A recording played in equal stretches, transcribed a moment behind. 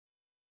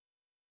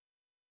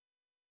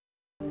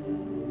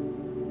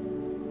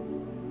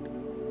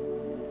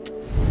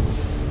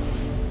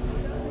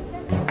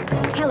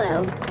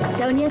Hello,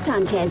 Sonia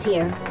Sanchez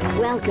here.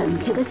 Welcome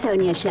to The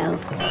Sonia Show.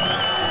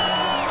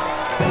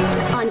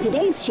 On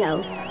today's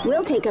show,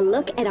 we'll take a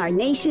look at our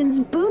nation's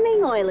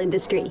booming oil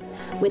industry.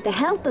 With the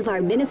help of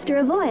our Minister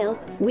of Oil,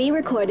 we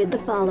recorded the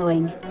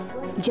following.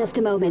 Just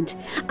a moment.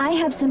 I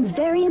have some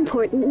very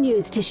important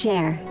news to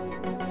share.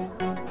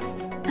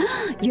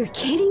 You're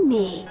kidding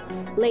me.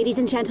 Ladies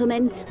and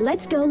gentlemen,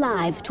 let's go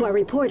live to our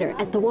reporter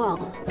at the wall.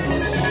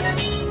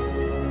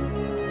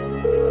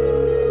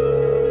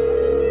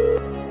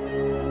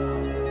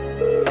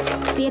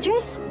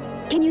 Beatrice,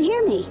 can you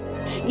hear me?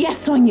 Yes,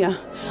 Sonia.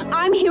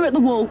 I'm here at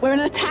the wall where an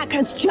attack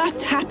has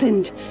just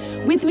happened.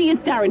 With me is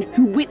Darren,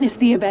 who witnessed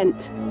the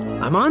event.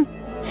 I'm on?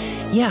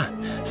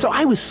 Yeah, so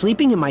I was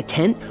sleeping in my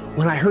tent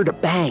when I heard a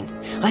bang,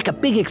 like a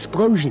big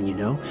explosion, you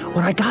know.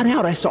 When I got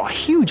out, I saw a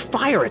huge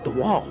fire at the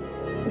wall.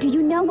 Do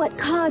you know what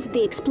caused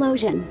the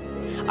explosion?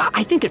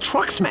 I think a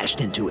truck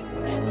smashed into it.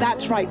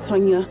 That's right,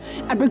 Sonia.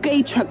 A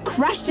brigade truck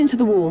crashed into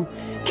the wall,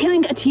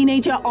 killing a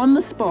teenager on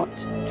the spot.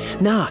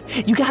 Nah,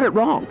 you got it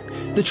wrong.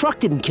 The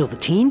truck didn't kill the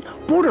teen.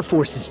 Border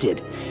forces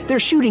did. They're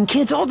shooting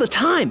kids all the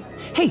time.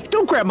 Hey,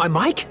 don't grab my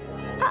mic.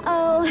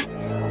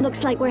 Uh-oh.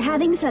 Looks like we're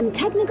having some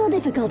technical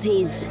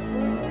difficulties.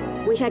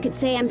 Wish I could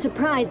say I'm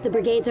surprised the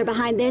brigades are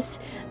behind this,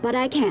 but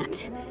I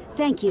can't.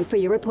 Thank you for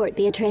your report,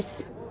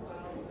 Beatrice.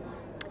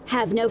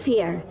 Have no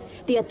fear.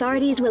 The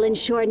authorities will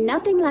ensure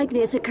nothing like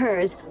this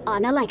occurs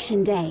on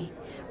Election Day.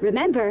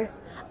 Remember,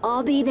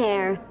 I'll be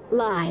there,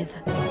 live.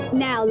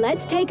 Now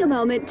let's take a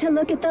moment to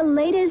look at the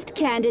latest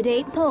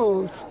candidate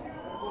polls.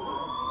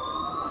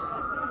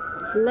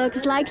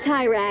 Looks like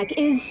Tyrak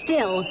is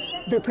still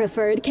the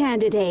preferred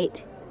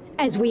candidate.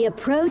 As we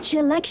approach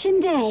Election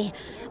Day,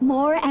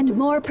 more and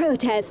more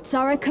protests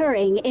are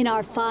occurring in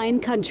our fine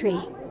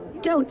country.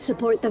 Don't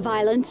support the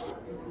violence.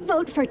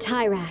 Vote for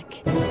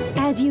Tyrak.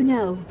 As you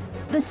know,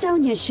 The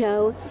Sonia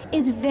Show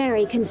is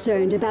very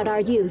concerned about our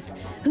youth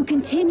who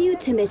continue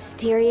to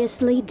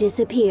mysteriously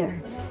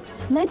disappear.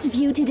 Let's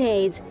view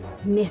today's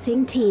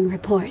Missing Teen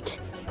Report.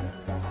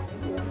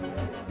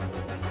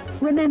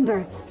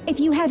 Remember, if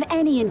you have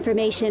any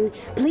information,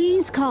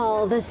 please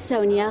call the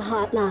Sonia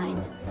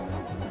hotline.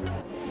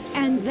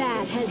 And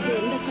that has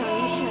been The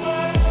Sonia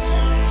Show.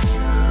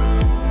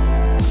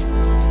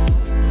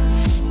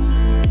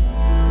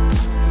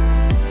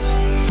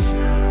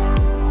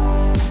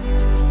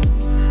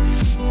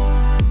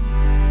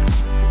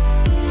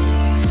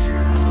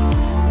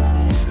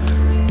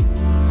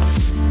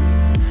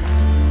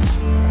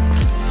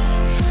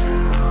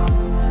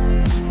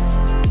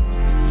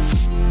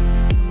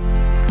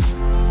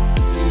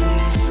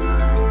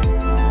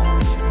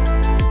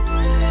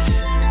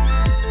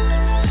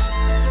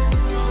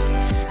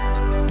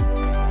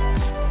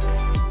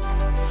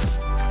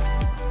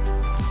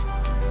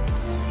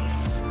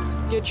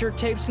 Get your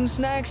tapes and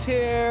snacks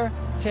here.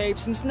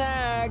 Tapes and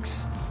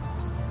snacks.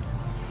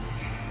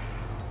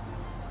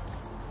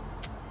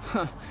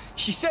 Huh.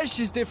 She says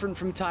she's different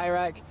from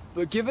Tyrak,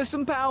 but give us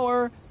some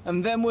power,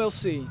 and then we'll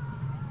see.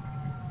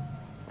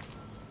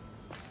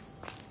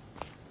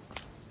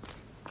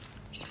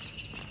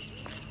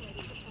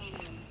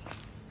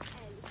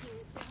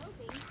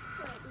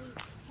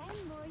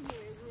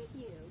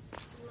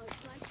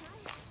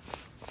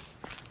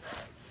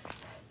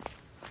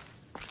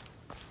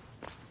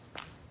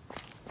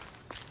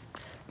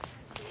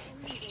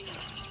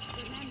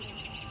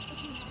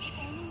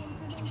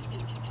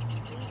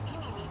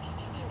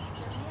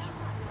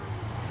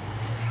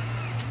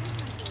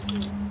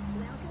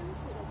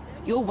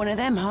 You're one of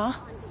them, huh?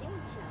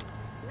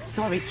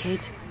 Sorry,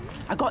 kid.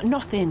 I got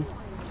nothing.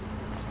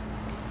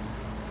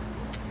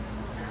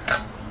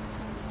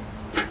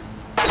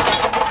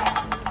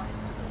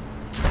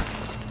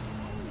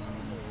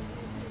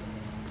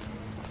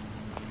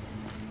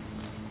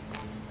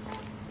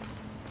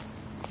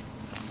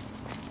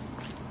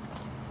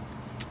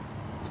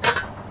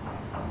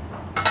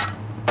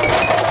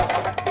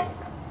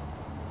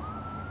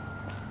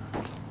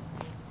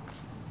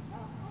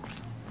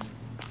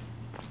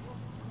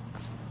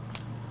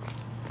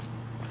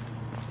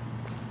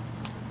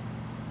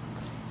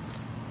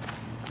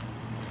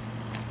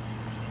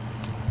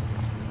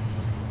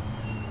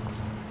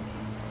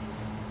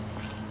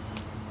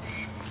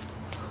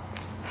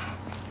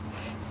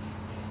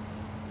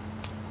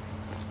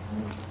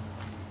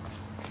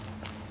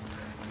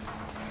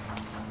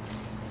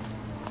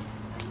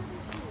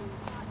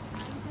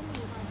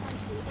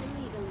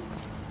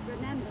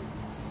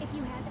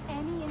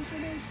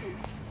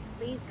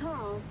 Please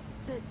call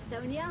the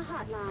Sonia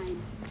hotline.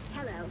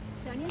 Hello,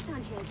 Sonia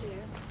Sanchez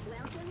here.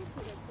 Welcome to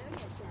the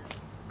Sonia Show.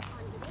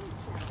 On today's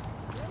show,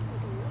 we'll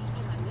take a look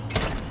at our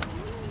nation.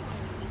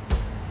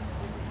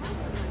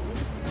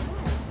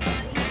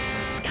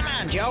 Come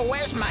on, Joe,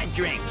 where's my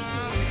drink?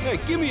 Hey,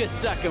 give me a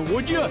second,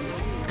 would you?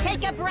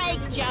 Take a break,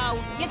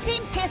 Joe. You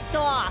seem pissed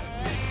off.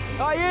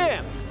 I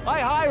am. I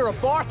hire a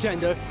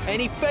bartender,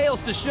 and he fails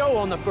to show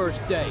on the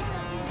first day.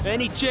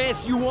 Any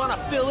chance you want to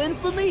fill in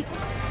for me?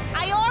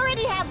 I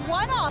already have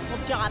one awful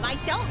job. I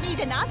don't need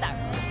another.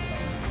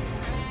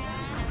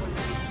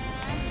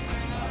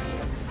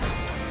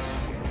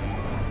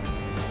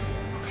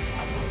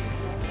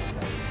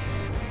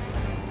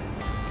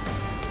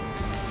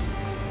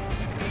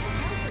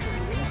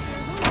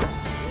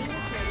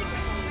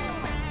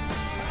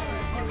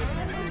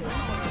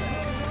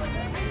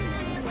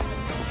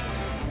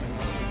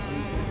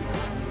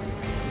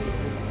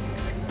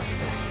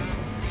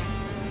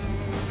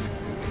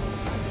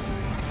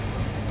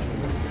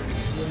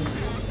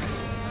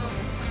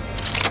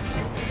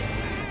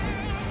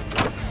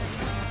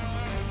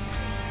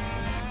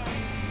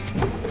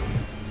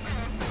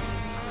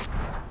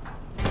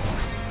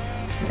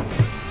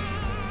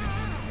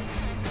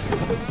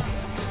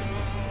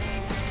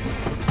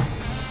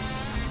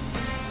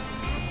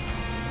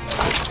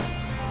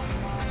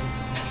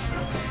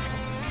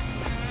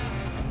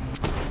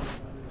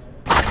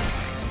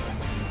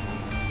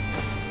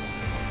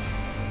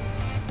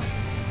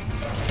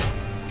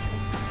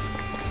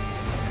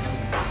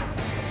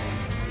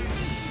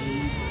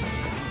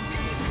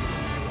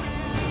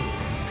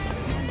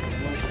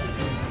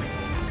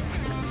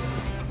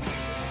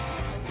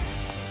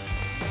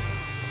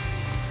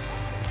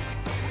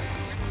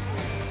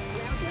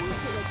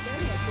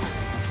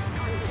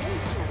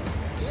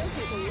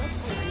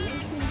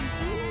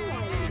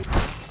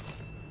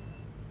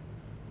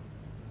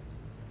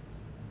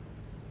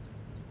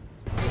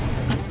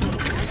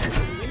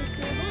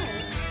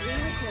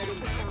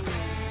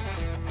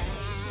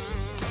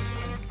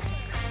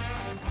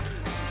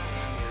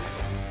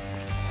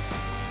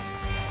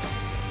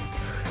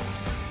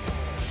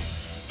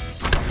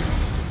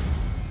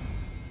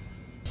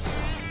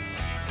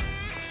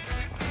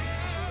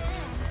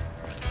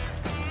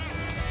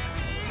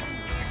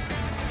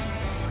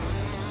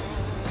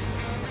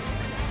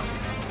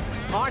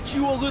 Aren't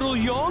you a little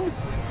young?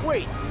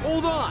 Wait,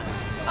 hold on.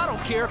 I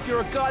don't care if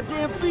you're a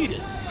goddamn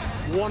fetus.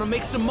 Wanna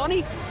make some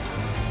money?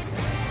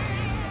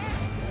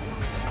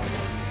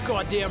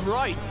 Goddamn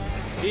right.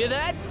 Hear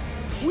that?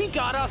 We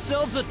got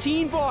ourselves a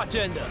teen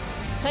bartender.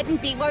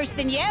 Couldn't be worse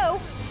than you.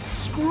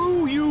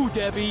 Screw you,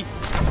 Debbie.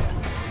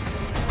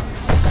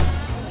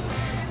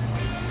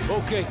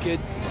 Okay, kid.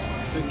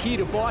 The key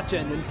to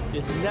bartending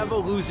is never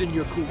losing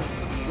your cool.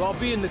 I'll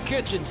be in the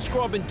kitchen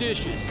scrubbing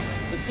dishes.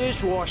 The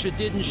dishwasher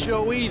didn't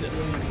show either.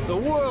 The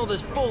world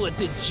is full of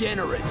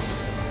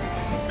degenerates.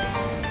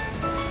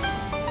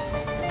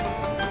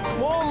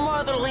 More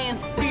motherland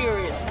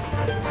spirits.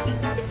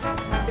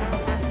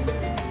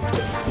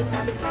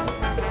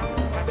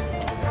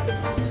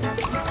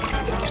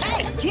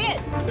 Hey, kid!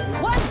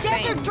 One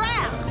desert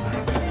draft!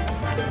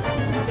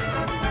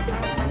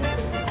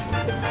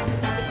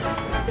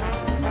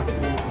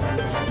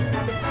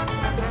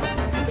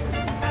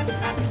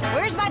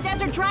 Where's my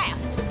desert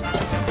draft?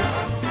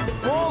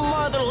 More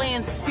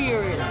motherland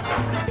spirits.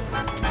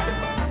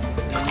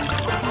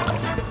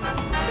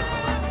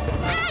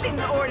 I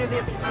didn't order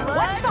this sludge.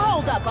 What's the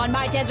holdup on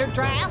my desert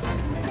draft?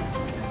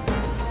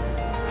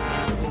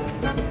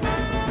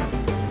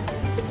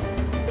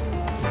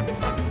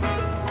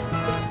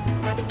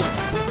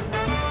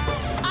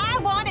 I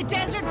want a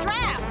desert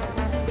draft.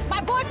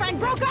 My boyfriend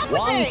broke up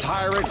with me. One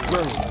tyrant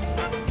brew.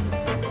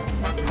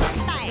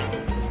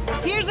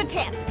 Thanks. Here's a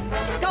tip.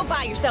 Go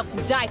buy yourself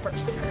some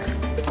diapers.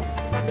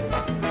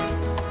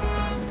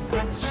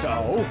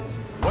 So,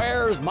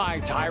 where's my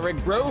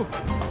tyrant brew?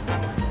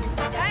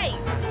 Hey!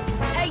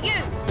 Hey,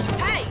 you!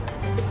 Hey!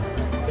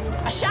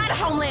 A shot of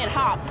Homeland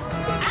hops.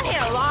 I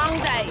had a long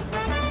day.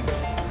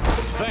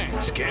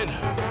 Thanks, kid.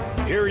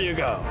 Here you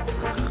go.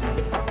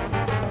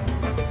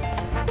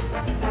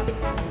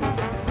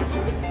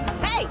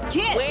 Hey,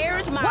 kid!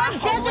 Where's my one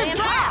desert Homeland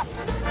draft?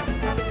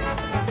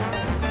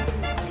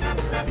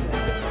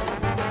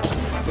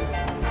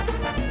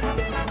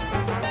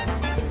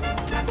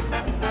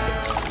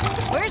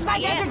 Where's my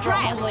desert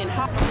draft? Homeland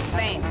hops.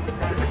 Thanks.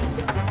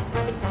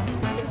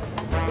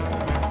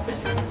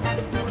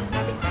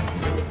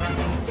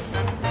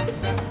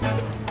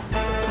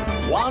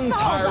 One What's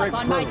the tyrant holdup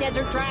on brew. my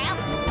desert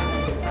draft?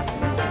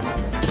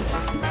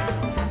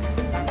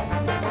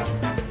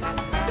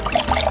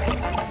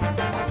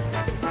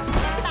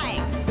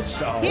 Thanks.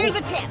 So, Here's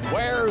a tip.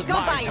 Where's Go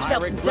my buy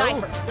yourself some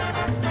tyrant brew?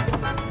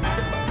 diapers.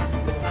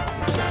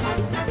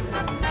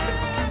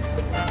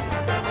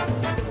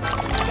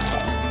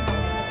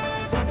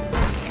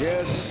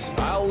 Guess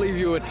I'll leave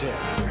you a tip.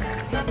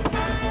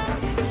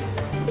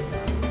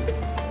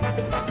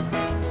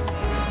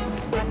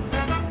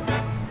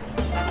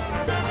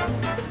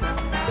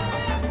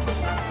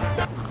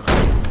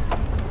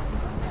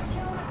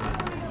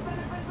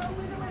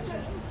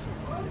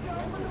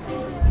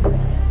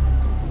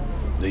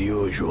 The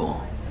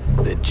usual.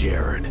 The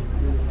Jared.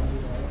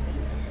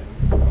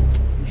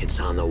 It's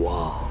on the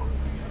wall.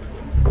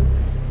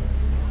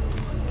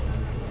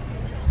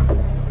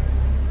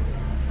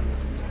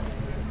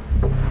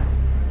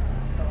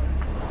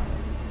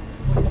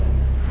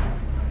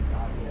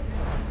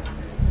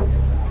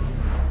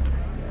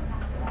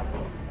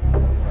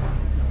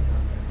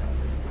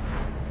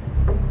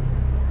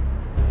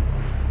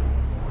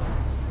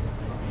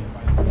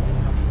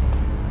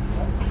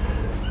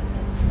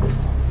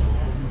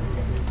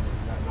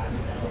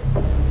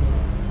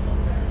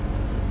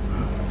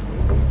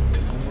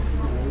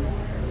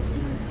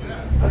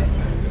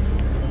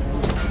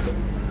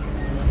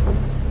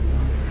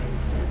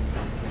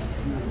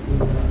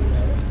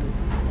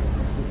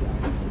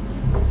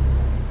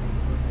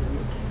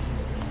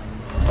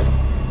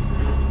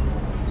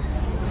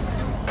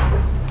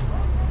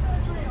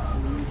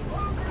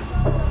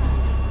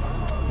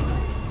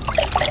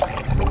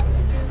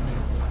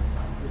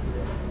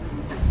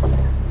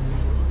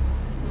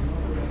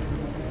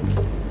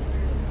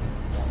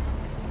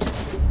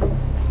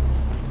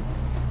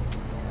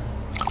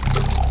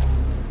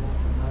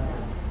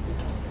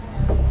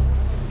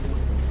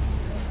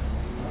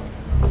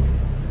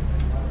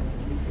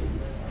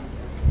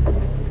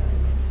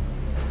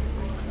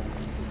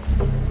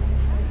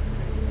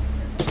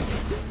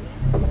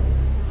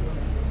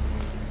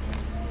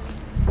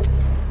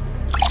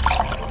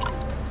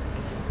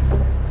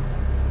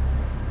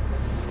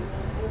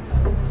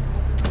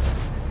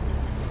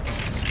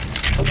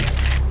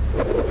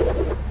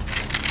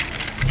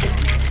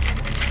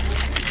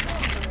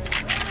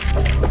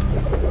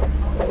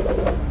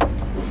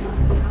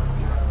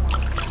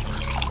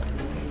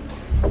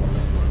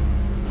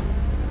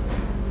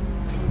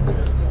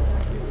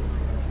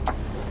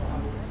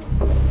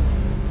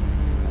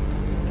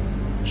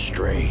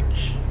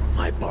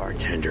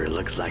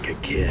 looks like a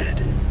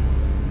kid.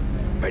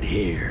 But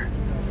here,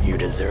 you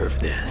deserve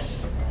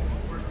this.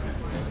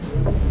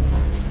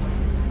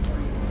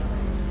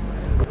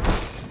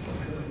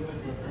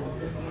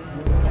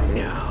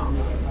 Now,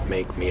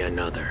 make me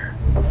another.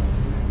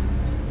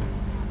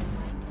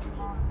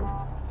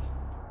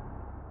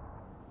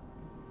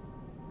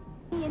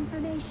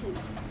 Information.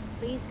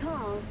 Please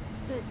call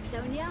the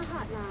Sonia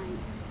hotline.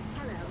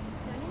 Hello,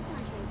 Sonia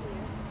Sanchez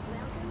here.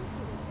 Welcome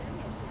to the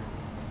Sonia Show.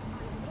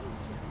 On today's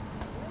show,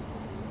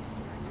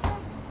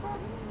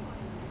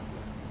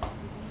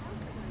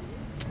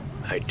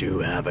 I do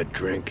have a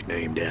drink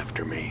named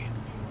after me.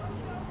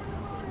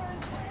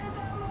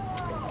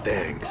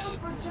 Thanks.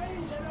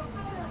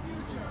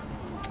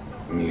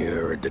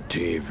 You're at the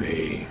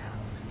TV.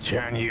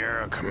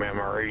 10-year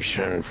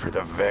commemoration for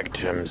the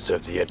victims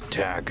of the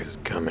attack is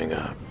coming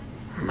up.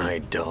 My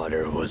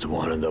daughter was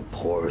one of the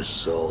poor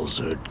souls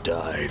who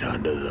died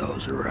under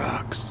those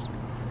rocks.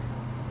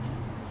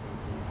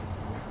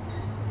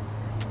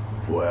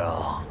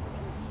 Well,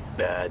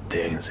 bad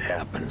things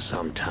happen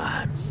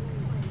sometimes,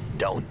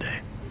 don't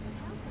they?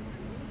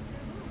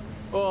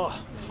 Oh,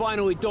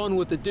 finally done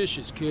with the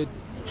dishes, kid.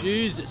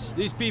 Jesus,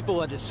 these people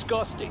are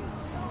disgusting.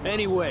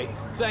 Anyway,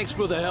 thanks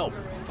for the help.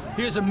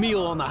 Here's a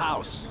meal on the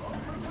house.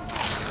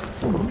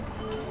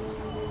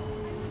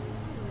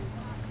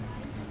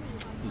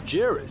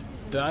 Jared,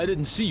 I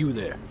didn't see you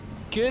there.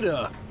 Kid,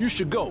 you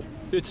should go.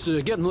 It's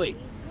getting late.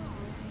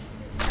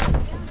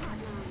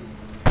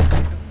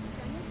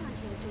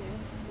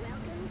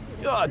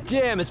 Oh,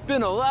 damn, it's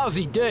been a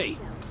lousy day.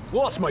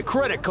 Lost my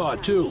credit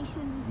card, too.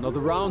 Another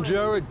round,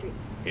 Jared?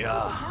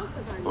 Yeah,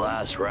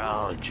 last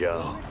round,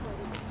 Joe.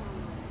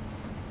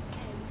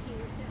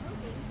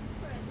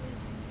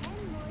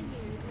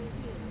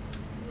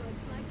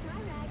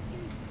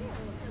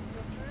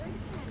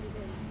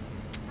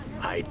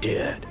 I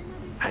did.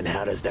 And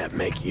how does that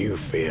make you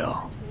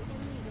feel?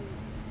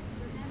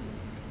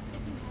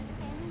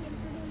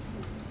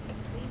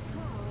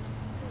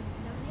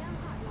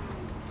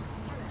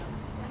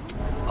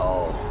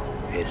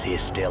 Oh, is he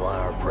still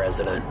our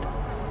president?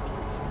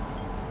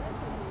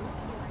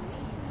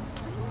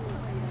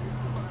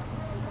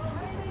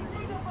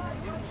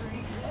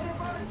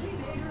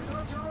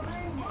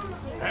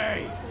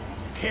 Hey,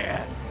 kid.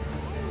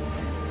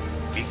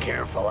 Be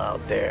careful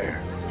out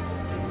there.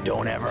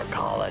 Don't ever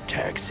call a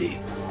taxi.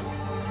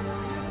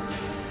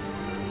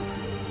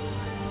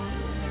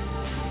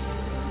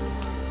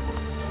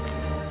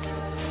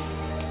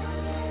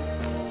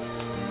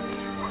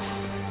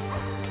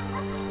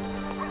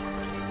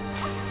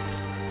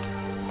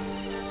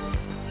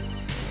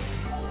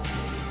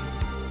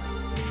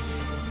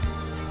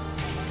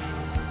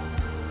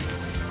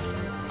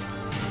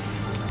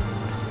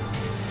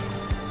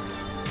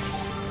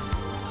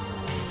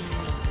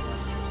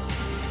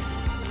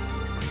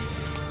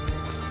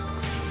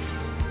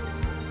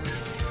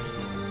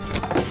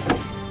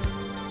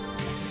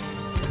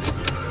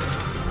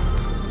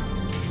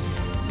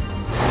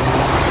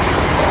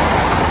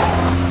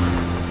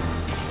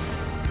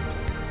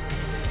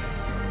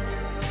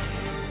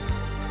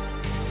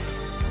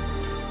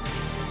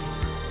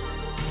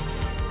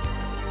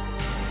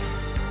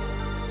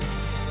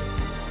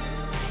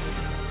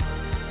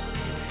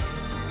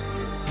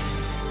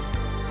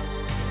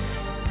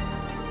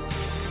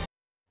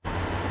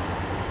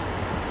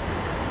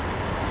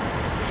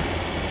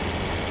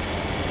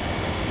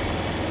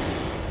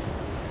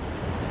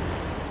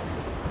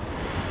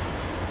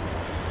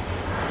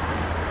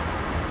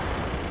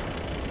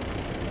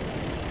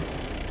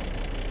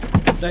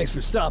 Thanks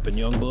for stopping,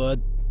 young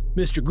blood.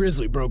 Mr.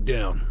 Grizzly broke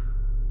down.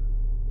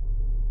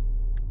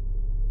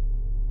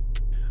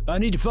 I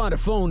need to find a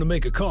phone to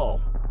make a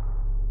call.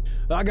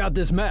 I got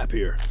this map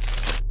here.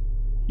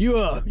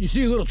 You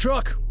see a little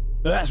truck?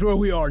 That's where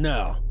we are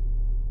now.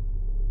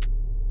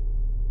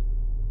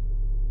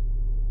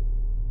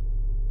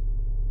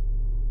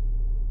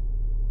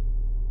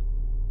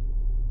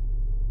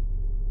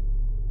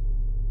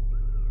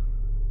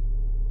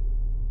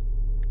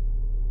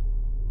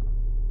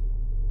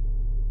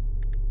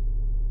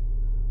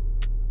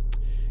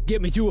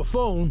 Get me to a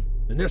phone,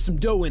 and there's some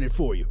dough in it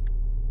for you.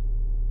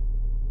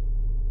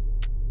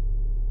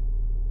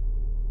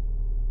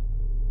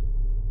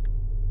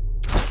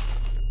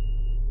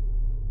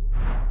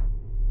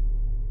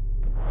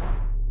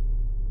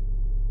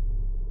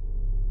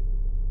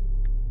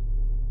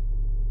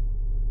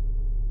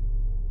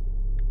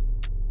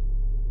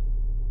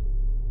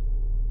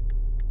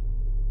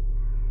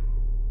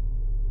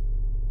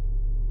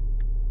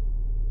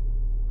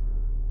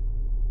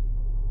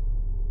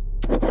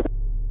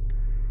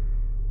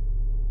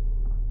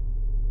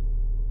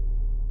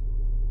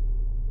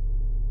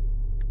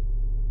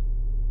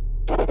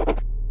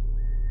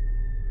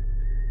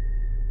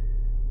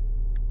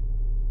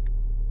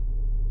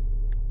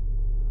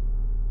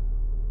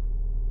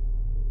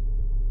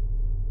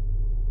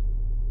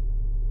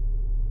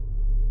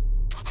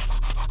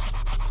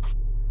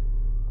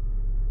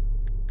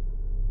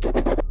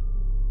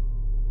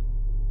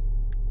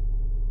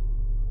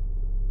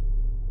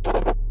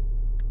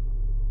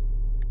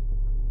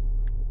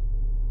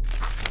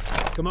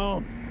 Come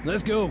on,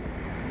 let's go.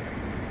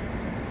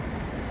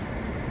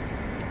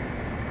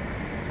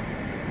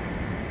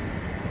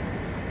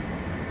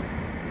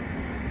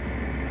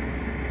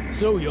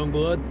 So,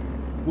 youngblood,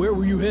 where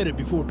were you headed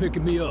before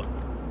picking me up?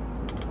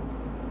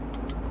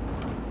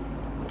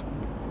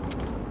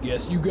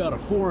 Guess you got a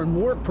foreign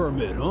work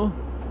permit, huh?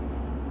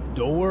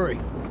 Don't worry,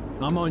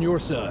 I'm on your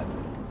side.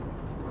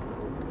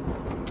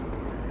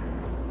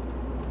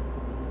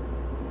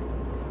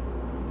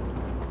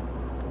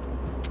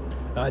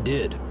 I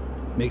did.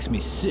 Makes me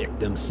sick,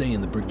 them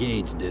saying the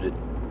brigades did it.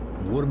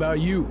 What about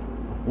you?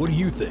 What do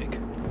you think?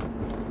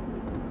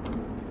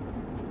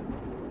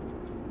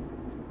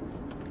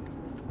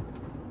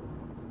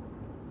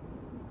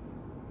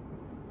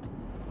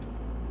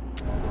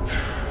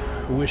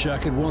 I wish I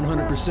could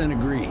 100%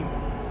 agree,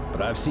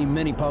 but I've seen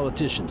many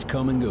politicians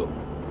come and go.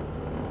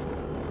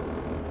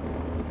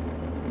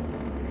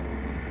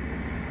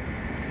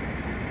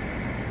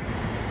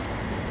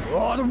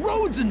 Oh, the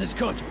roads in this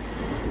country!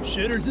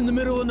 Shitters in the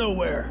middle of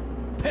nowhere.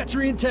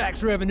 Petria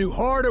tax revenue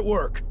hard at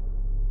work.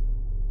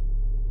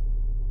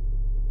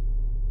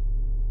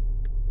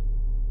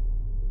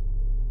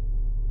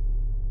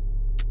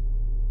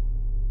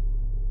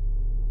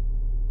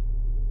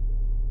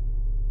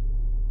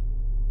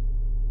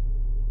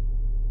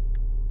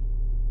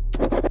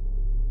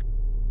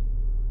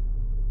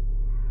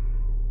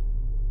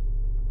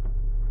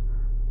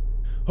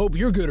 Hope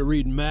you're good at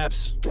reading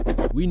maps.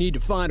 We need to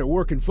find a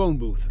working phone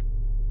booth.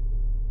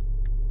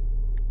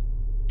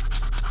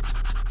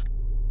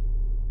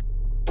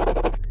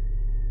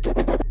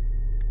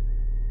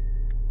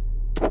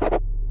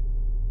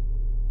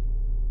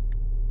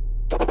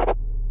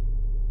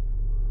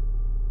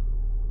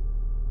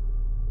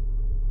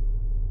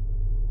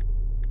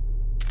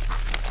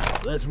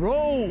 Let's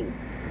roll!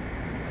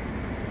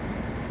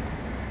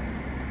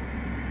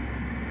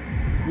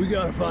 We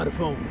gotta find a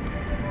phone.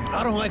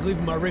 I don't like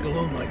leaving my rig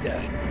alone like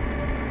that.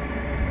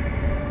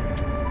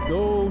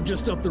 Oh,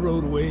 just up the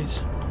road a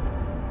ways.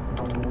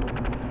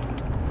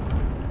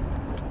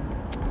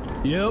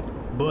 Yep,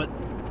 but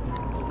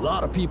a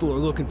lot of people are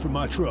looking for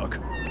my truck.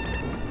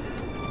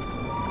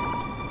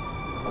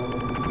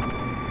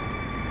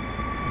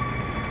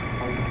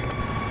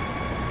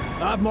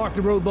 I've marked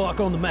the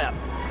roadblock on the map.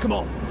 Come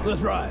on,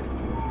 let's ride.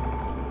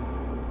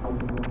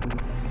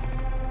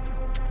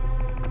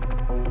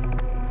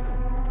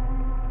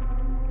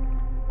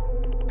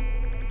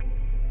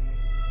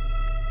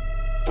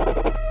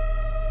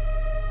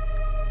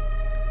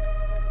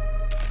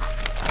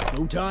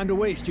 No time to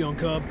waste, young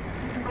cub.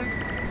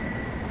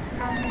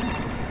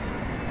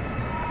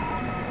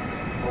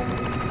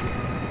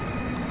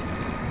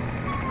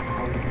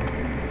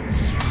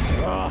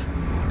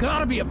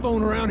 Gotta be a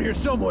phone around here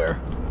somewhere.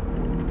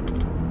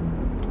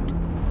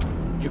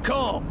 You're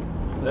calm.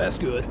 That's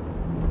good.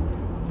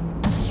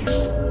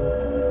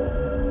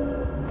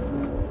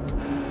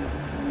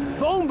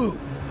 Phone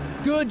booth.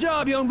 Good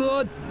job, young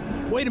blood.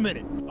 Wait a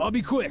minute. I'll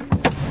be quick.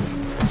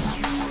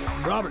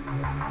 Robert,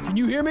 can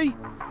you hear me?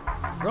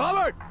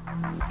 Robert!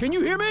 Can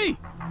you hear me?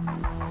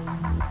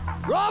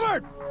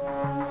 Robert!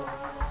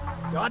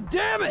 God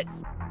damn it!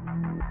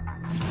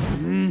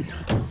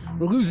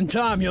 We're losing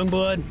time, young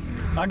blood.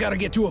 I gotta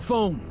get to a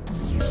phone.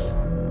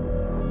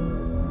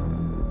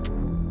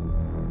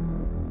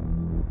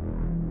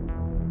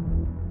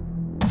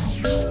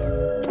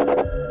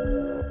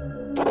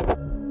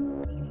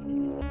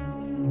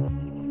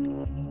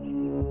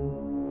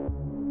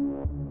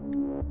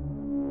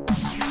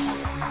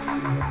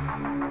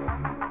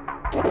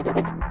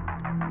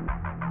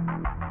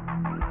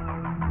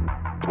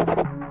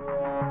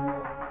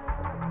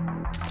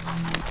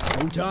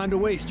 No time to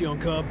waste, young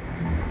cub.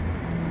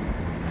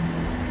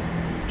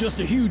 Just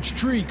a huge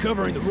tree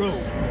covering the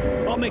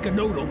road. I'll make a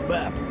note on the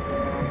map.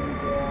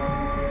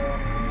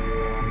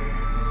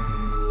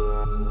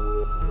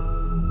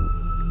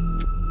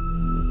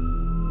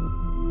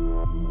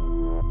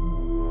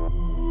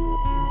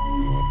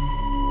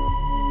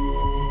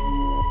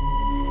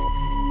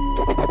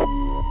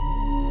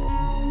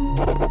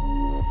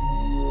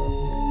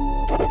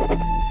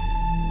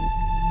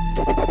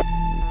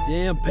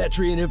 Damn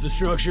Petrian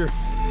infrastructure.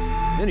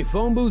 Any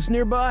phone booths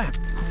nearby?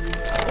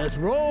 Let's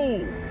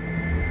roll!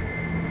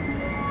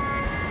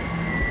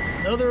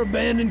 Another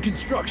abandoned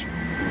construction.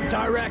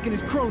 Tyrak and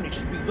his cronies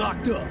should be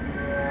locked up.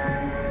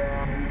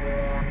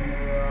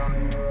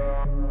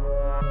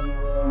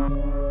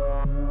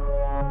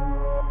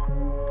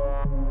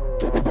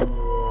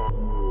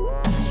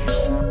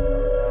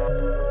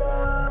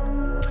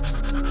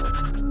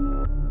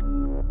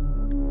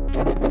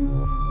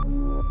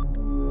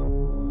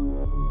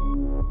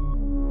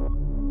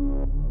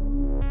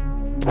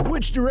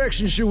 Which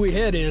direction should we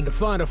head in to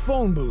find a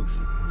phone booth?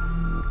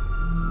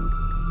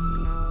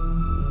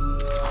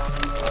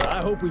 I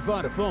hope we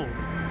find a phone,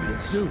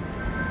 and soon.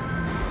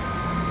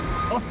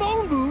 A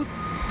phone booth?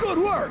 Good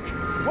work!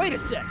 Wait a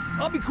sec,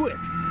 I'll be quick.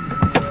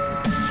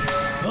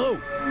 Hello,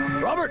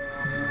 Robert?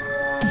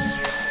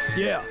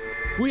 Yeah,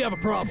 we have a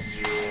problem.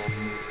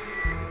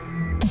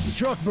 The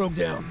truck broke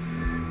down.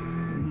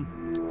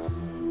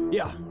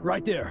 Yeah,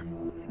 right there.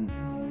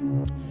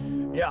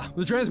 Yeah,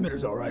 the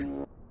transmitter's all right.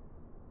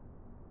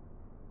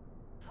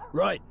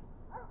 Right.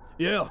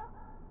 Yeah.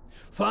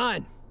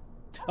 Fine.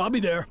 I'll be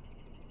there.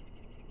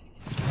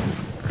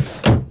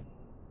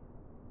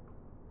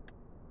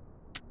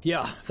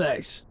 Yeah,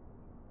 thanks.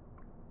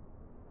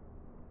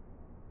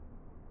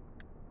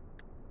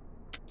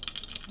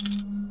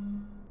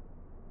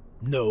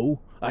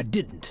 No, I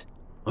didn't.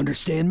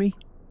 Understand me?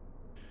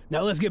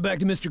 Now let's get back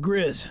to Mr.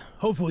 Grizz.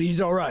 Hopefully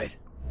he's all right.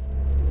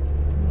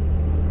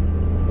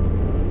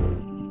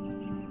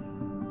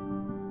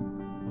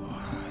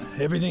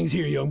 Everything's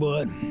here, young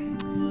blood.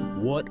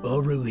 What a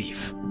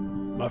relief.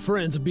 My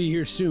friends will be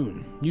here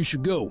soon. You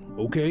should go,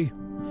 okay?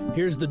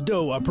 Here's the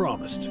dough I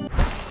promised.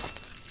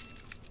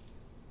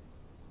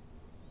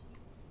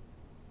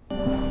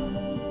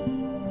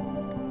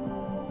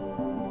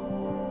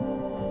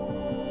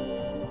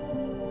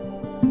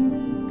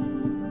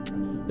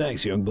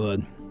 Thanks, young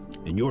bud.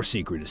 And your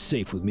secret is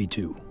safe with me,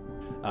 too.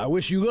 I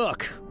wish you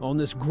luck on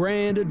this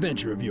grand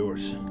adventure of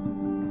yours.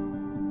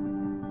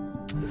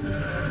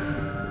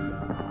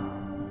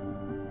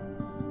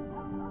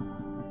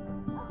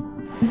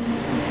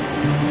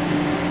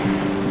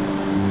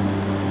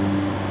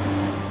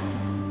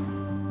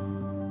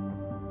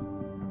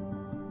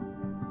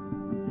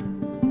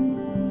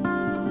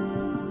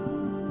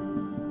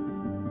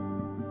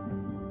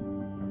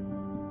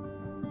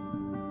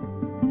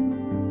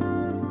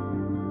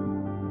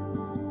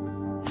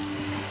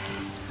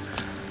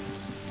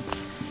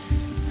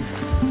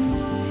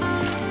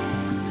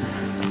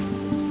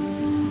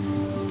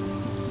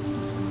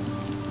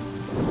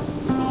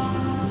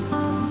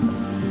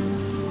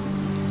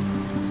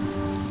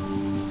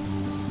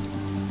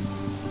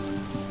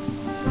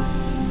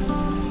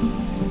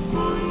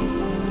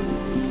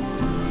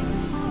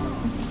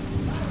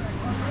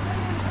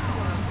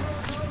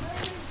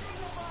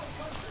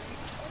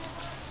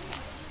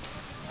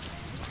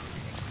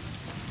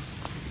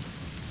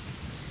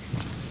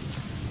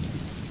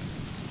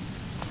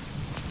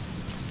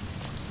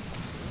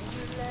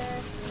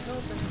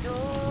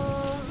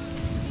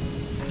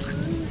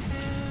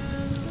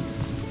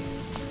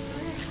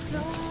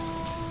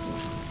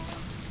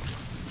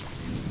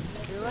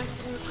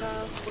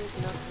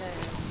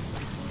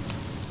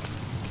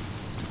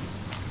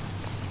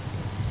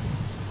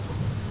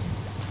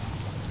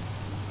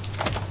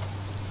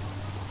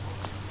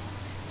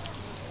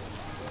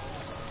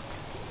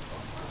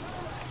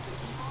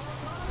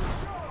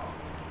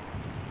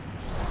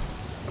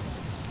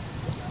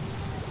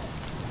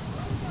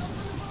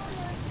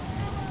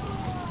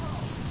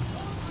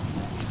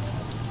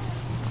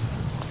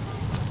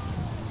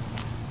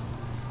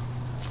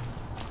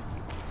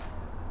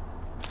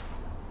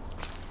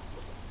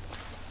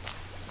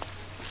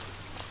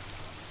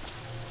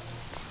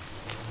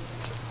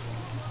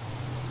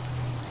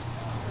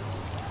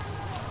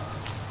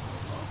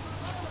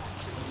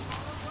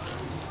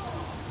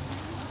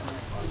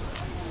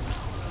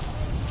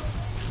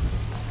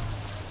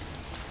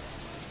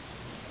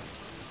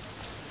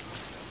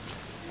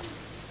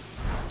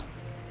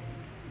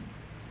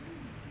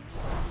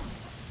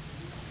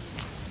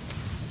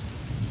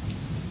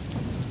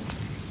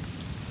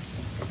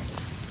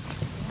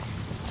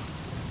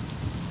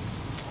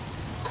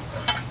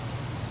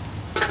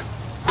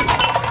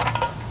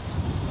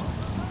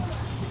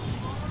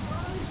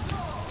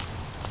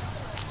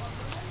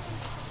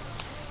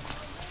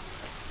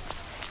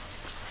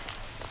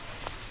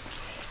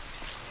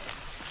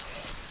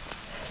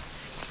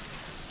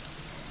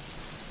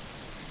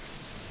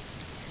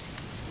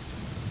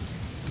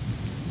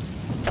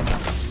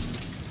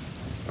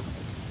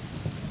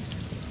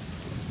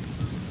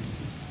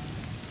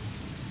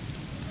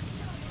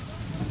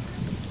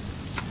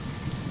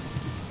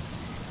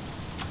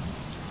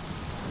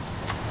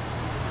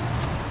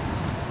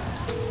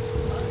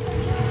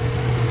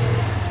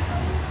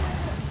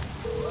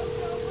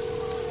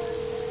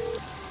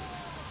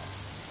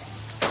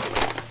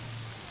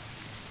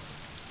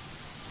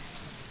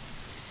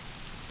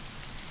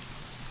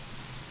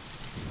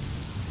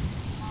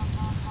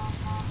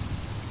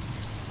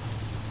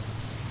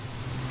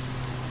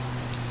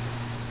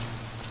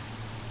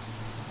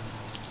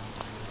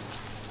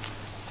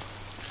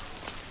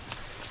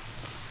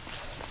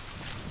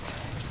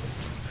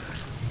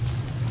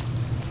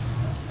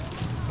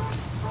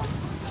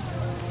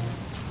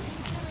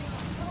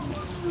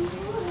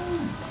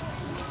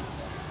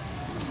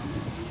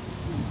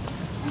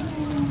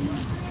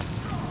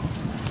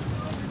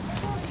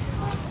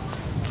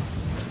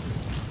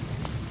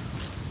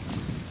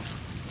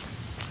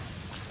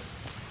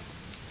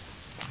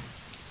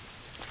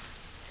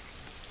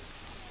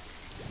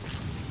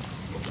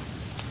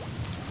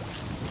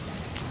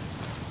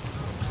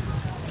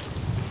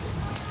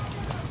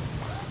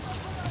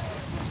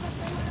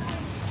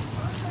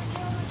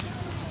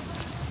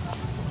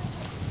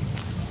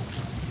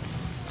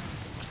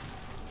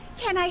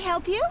 Can I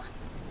help you?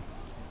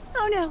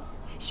 Oh no,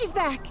 she's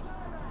back.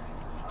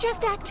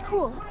 Just act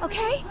cool,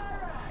 okay?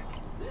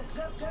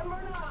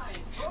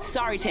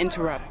 Sorry to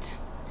interrupt.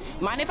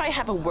 Mind if I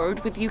have a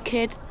word with you,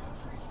 kid?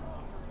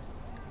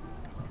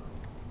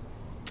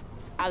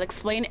 I'll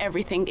explain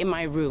everything in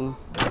my room.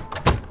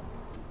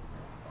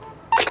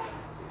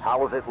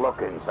 How is it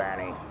looking,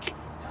 Fanny?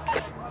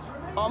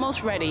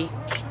 Almost ready.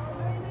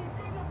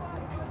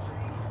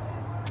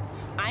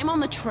 I'm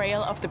on the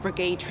trail of the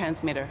brigade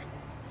transmitter.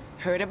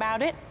 Heard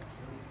about it?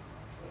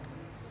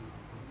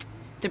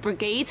 The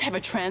brigades have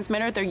a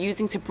transmitter they're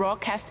using to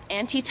broadcast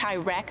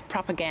anti-Iraq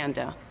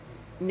propaganda.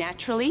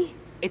 Naturally,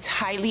 it's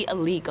highly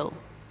illegal.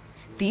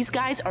 These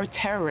guys are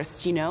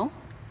terrorists, you know?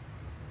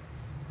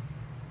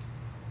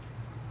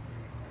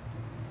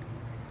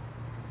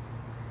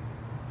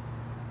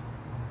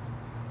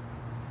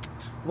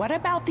 What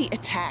about the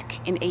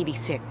attack in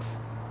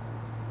 '86?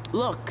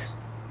 Look,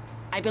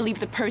 I believe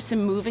the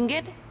person moving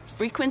it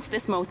frequents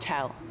this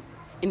motel.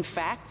 In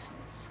fact,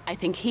 I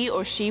think he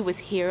or she was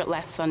here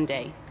last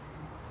Sunday.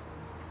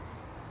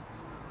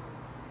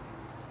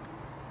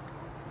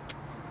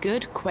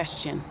 Good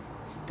question.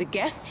 The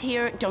guests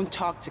here don't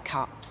talk to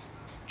cops.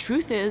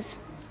 Truth is,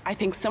 I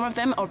think some of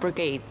them are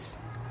brigades.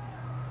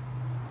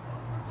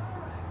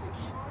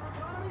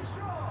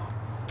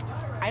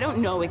 I don't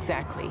know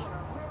exactly.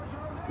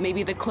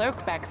 Maybe the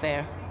clerk back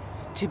there.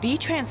 To be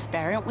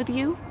transparent with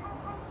you,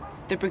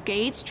 the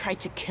brigades tried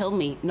to kill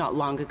me not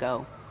long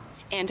ago,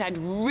 and I'd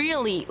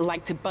really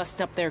like to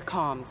bust up their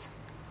comms.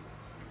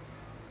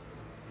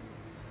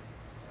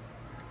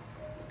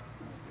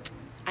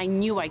 I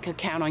knew I could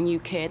count on you,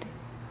 kid.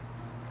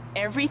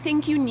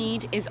 Everything you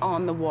need is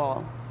on the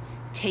wall.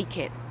 Take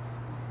it.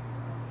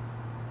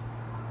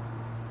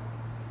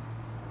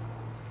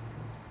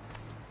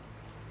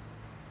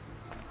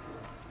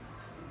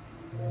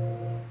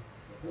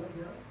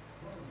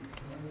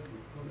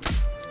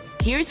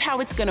 Here's how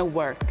it's gonna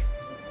work.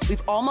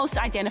 We've almost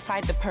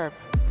identified the perp,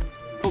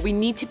 but we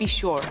need to be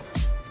sure.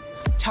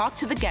 Talk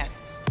to the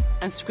guests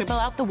and scribble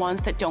out the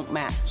ones that don't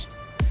match.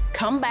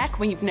 Come back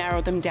when you've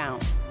narrowed them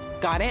down.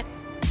 Got it?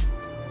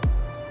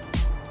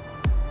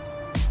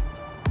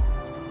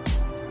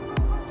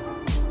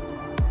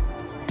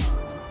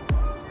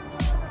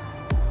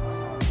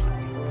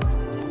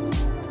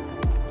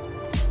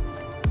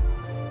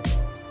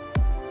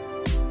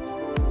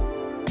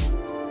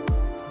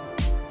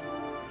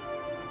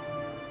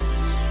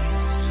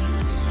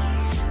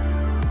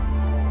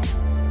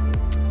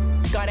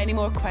 Got any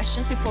more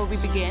questions before we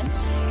begin?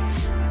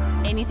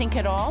 Anything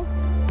at all?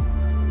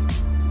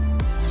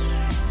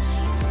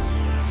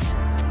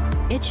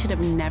 It should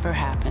have never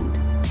happened.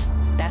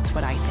 That's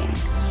what I think.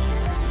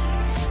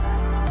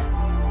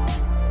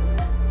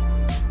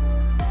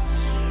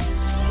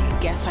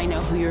 Guess I know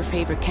who your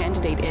favorite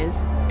candidate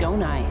is,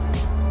 don't I?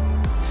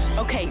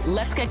 Okay,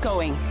 let's get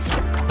going.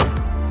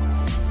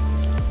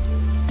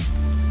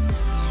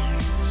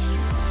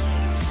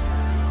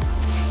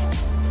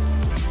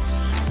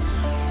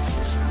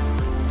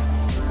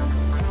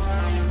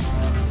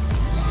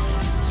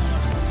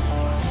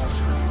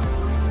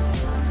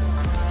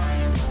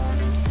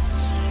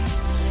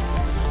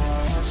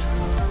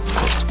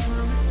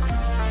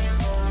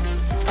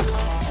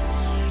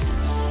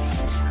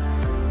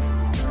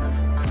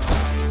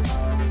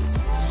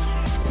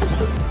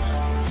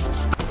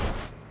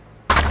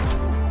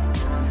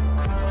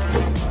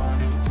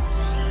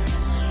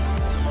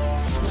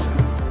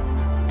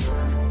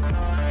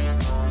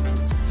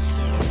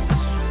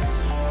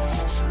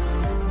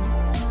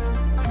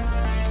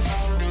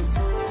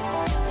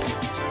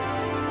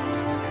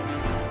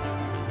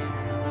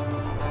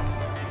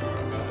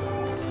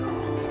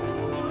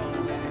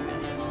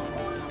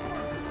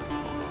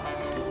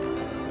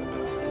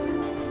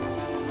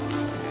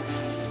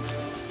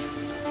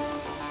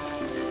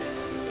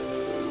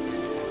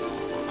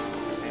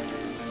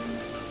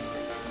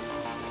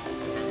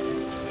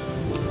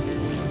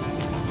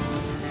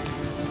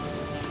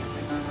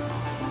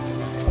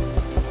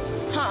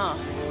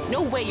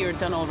 No way you're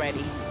done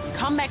already.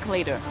 Come back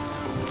later.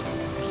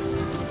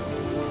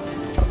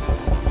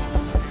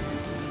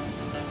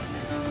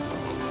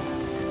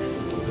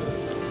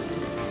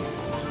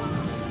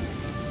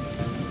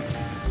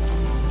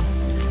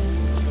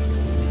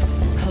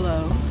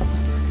 Hello?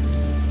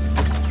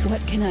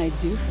 What can I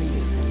do for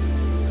you?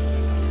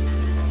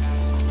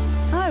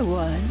 I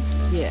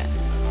was,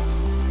 yes.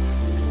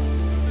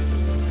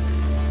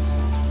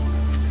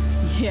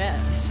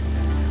 Yes.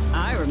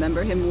 I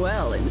remember him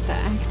well, in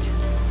fact.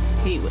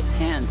 He was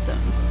handsome.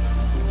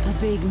 A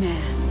big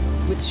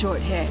man with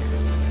short hair,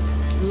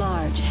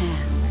 large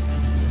hands,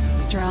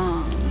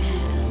 strong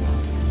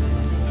hands.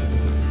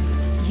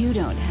 You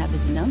don't have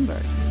his number,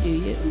 do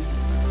you?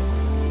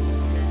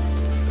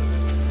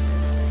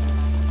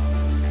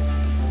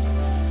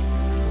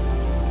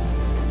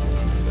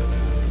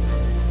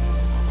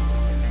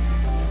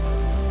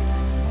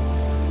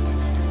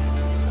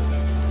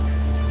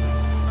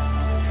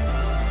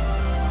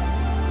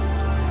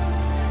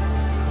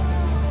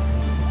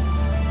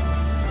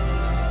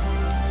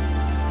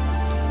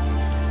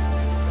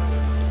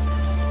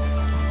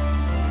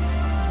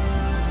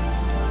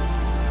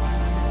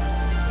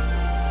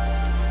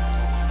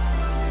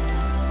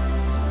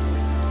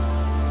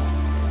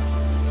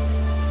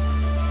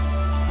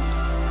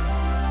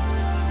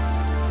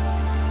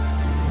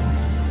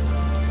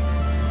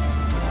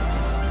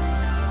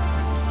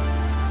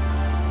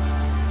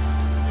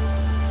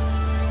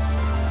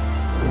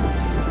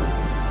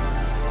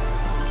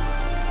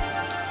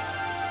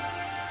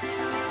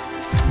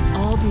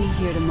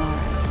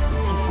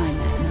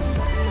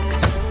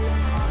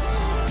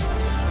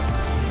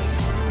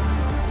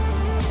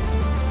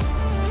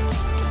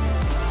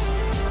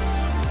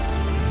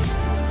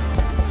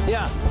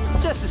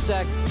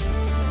 sec.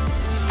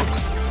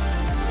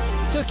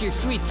 Took your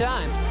sweet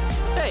time.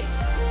 Hey,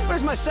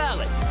 where's my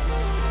salad?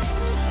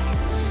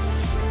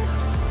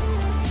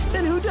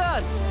 Then who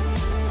does?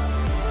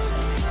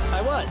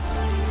 I was.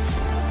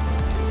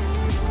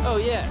 Oh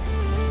yeah,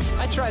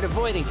 I tried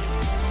avoiding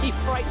him. He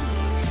frightened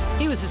me.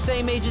 He was the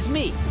same age as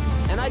me,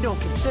 and I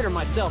don't consider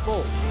myself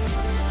old.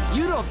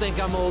 You don't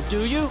think I'm old,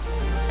 do you?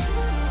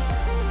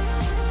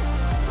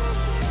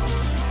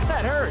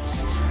 That hurts.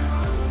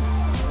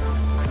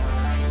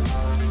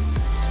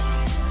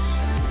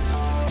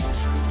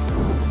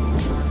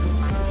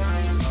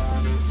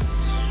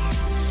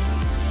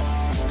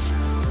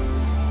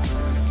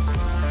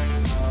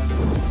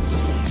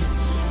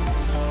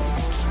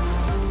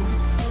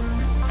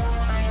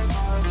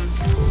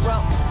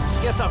 Well,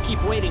 guess I'll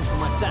keep waiting for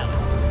my salad.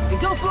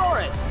 And go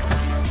Flores!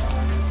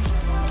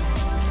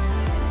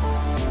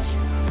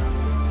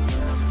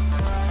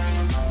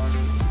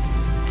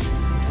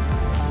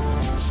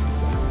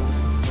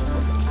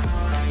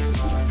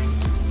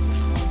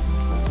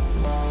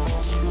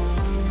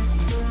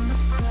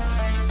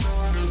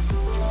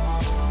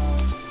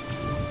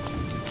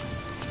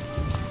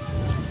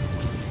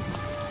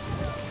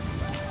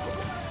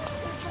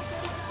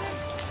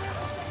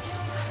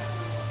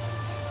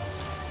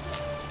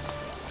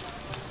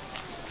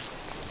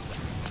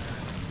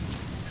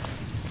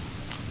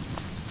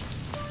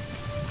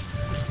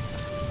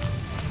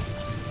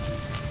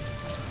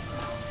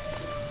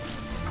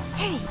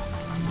 Hey,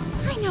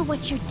 I know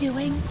what you're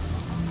doing.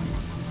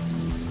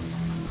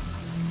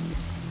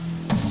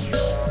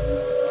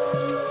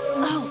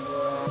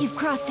 Oh, you've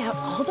crossed out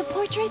all the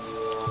portraits?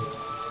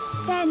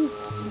 Then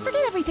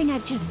forget everything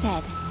I've just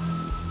said.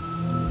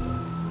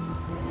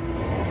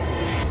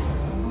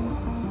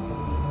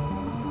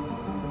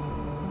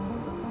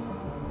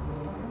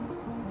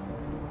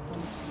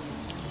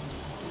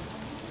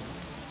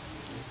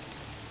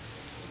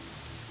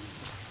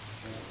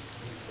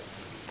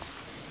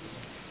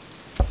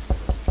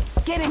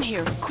 Get in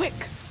here, quick!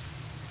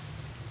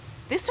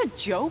 This a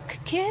joke,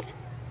 kid?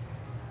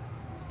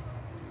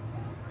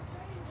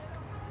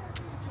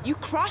 You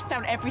crossed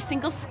out every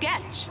single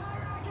sketch.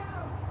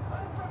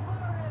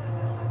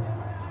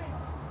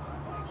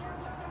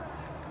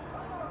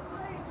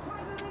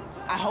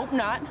 I hope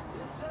not.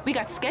 We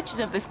got sketches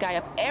of this guy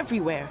up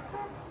everywhere.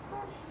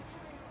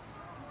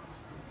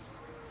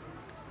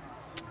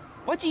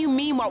 What do you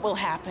mean, what will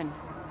happen?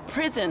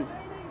 Prison.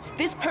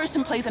 This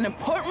person plays an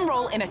important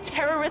role in a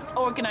terrorist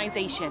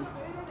organization.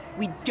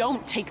 We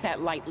don't take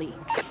that lightly.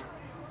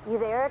 You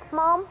there,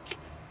 ex-mom?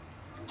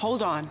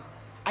 Hold on.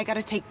 I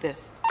gotta take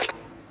this.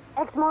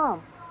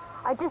 Ex-mom,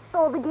 I just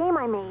sold the game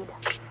I made.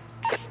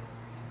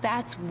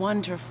 That's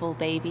wonderful,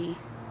 baby.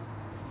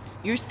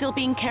 You're still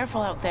being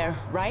careful out there,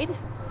 right?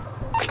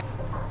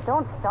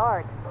 Don't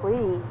start,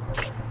 please.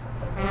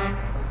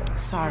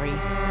 Sorry.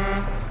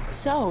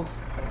 So,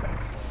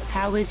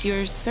 how is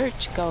your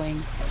search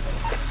going?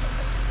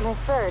 My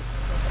search?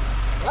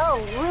 Oh,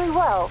 really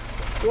well.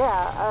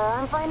 Yeah,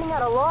 I'm finding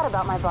out a lot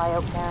about my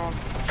bio parents.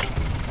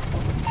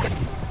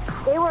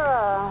 They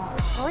were,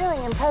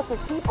 really impressive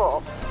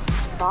people.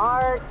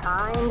 Smart,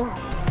 kind.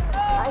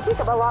 I think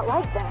I'm a lot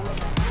like them.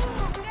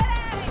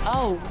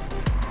 Oh,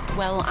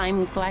 well,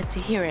 I'm glad to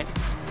hear it.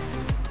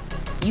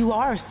 You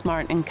are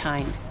smart and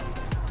kind.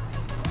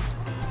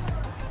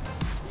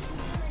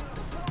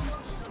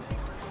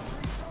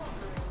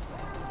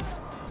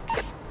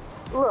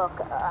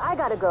 Look, I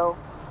gotta go.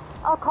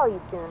 I'll call you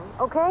soon,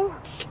 okay?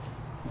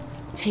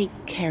 Take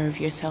care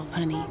of yourself,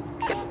 honey.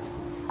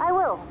 I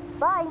will.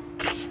 Bye.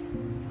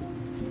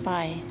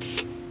 Bye.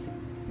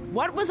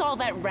 What was all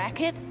that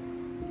racket?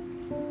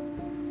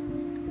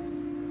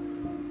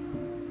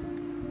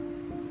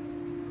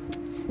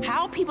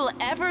 How people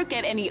ever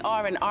get any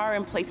R&R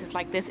in places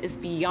like this is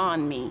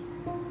beyond me.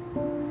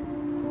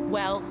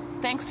 Well,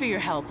 thanks for your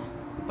help,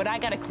 but I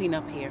gotta clean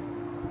up here.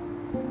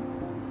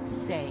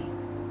 Say,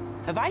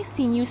 have I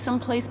seen you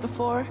someplace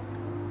before?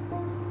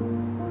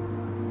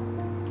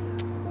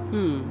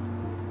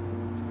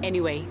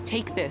 Anyway,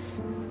 take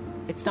this.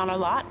 It's not a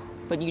lot,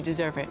 but you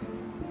deserve it.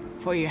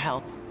 For your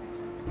help.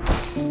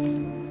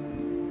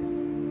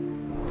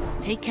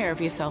 Take care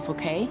of yourself,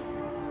 okay?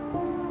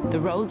 The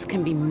roads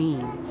can be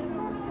mean.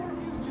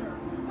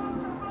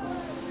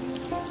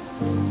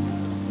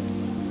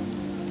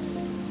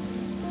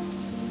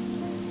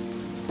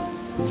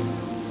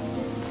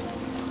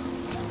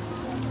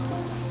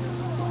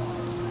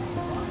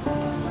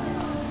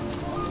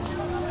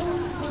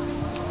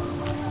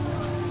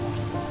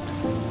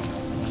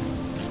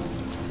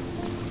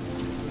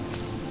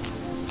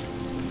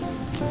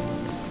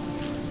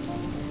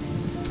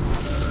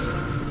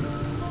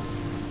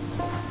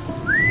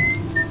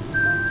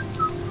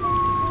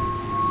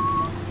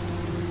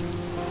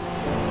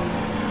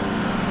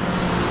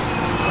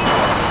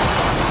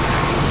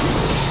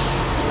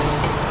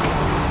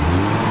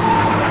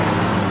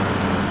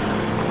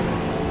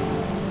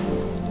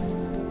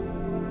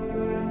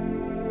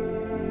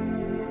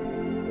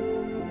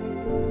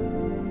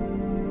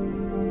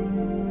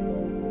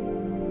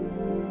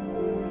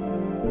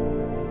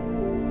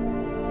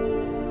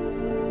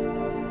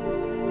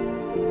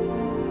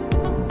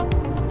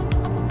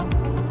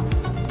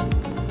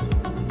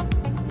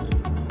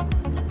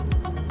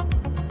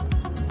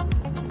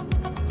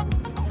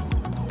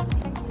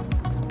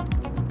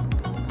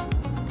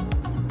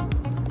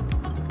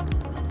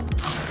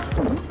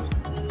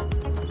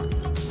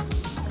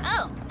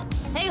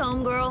 Hey,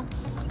 homegirl.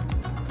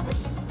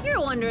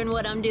 You're wondering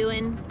what I'm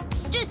doing.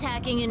 Just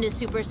hacking into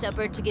Super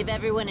Supper to give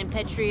everyone in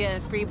Petria a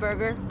free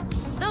burger.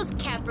 Those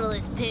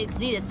capitalist pigs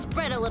need to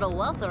spread a little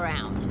wealth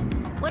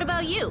around. What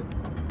about you?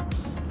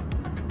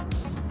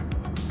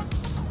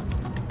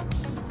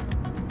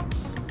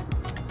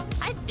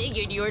 I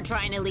figured you were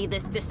trying to leave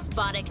this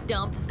despotic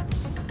dump.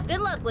 Good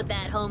luck with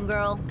that,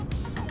 homegirl.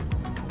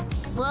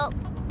 Well,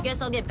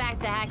 guess I'll get back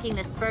to hacking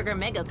this burger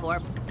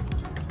megacorp.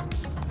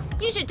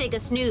 You should take a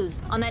snooze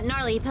on that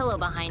gnarly pillow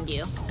behind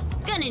you.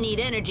 Gonna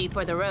need energy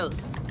for the road.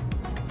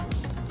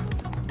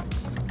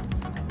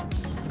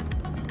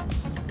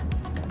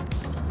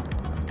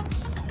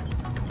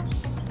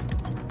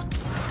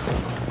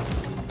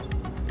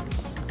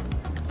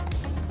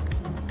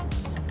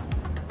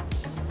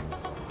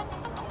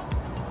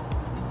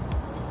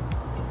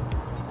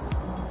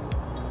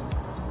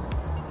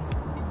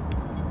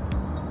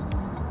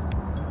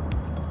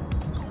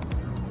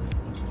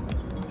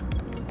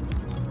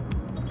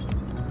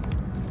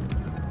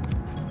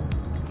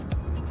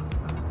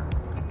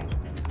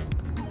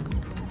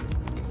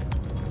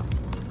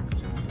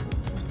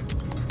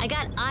 I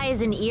got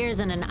eyes and ears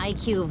and an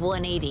IQ of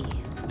 180.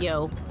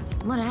 Yo,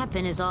 what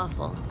happened is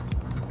awful.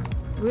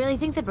 Really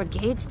think the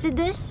brigades did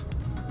this?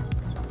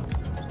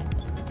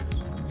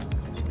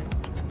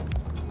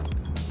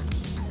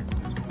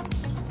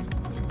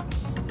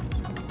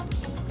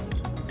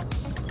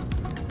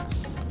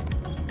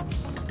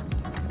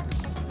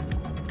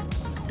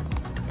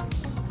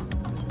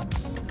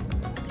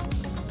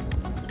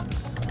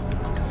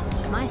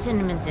 My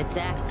sentiments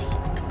exactly.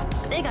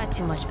 They got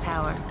too much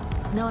power.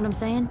 Know what I'm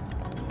saying?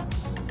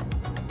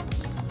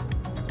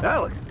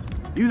 Alex,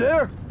 you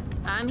there?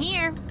 I'm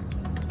here.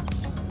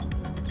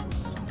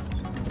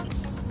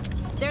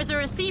 There's a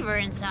receiver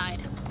inside.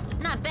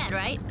 Not bad,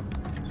 right?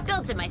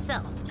 Built it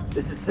myself.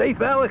 This is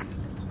safe, Alex?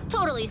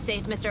 Totally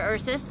safe, Mr.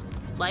 Ursus.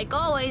 Like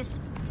always.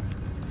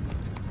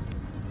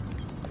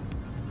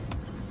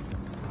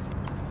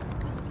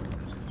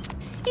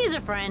 He's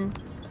a friend.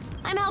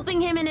 I'm helping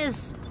him in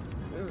his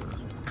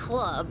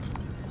club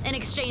in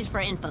exchange for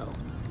info.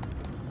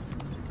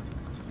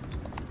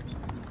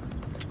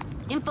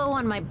 Info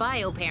on my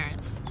bio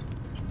parents.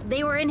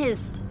 They were in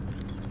his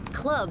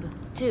club,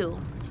 too.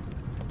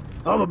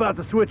 I'm about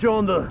to switch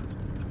on the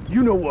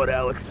you-know-what,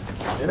 Alex.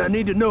 And I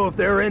need to know if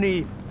there are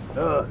any,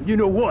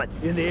 you-know-what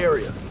in the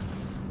area.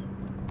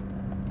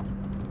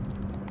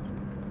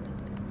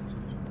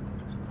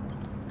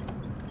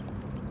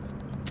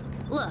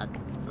 Look,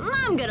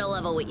 I'm gonna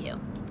level with you.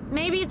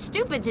 Maybe it's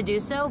stupid to do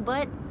so,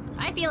 but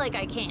I feel like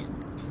I can.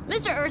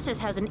 Mr. Ursus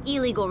has an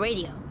illegal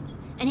radio,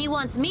 and he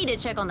wants me to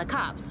check on the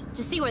cops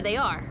to see where they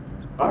are.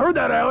 I heard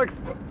that, Alex.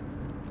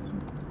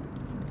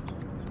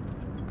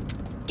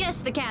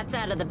 Guess the cat's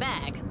out of the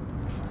bag.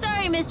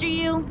 Sorry, Mr.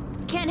 U.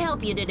 Can't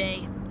help you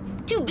today.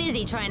 Too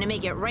busy trying to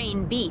make it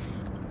rain beef.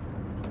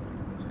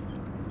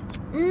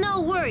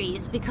 No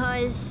worries,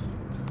 because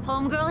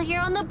homegirl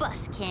here on the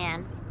bus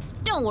can.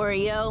 Don't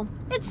worry, yo.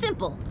 It's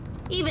simple.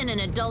 Even an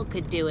adult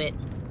could do it.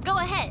 Go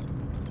ahead.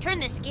 Turn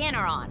the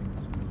scanner on.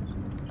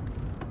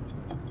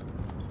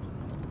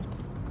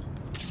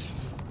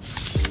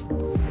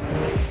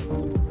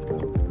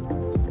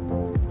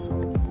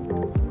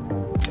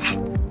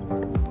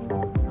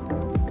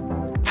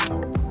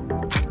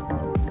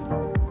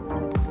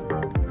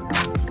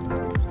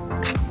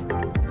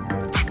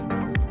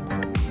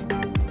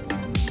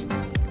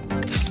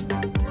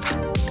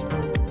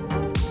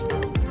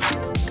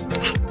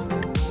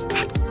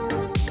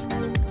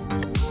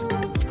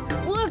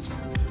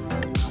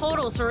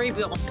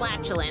 Cerebral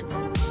flatulence.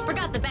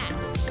 Forgot the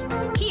bats.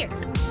 Here.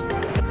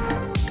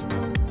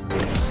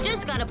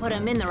 Just gotta put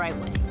them in the right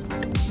way.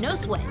 No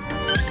sweat.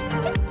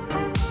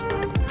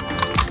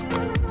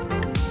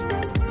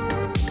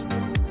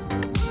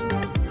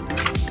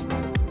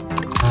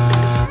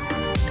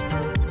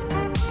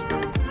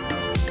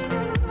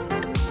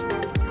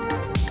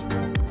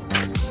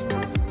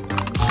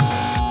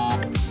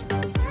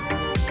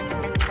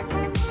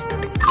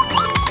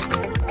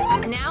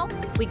 Now,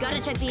 we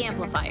gotta check the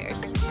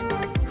amplifiers.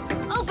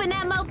 Open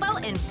that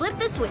mofo and flip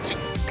the switches.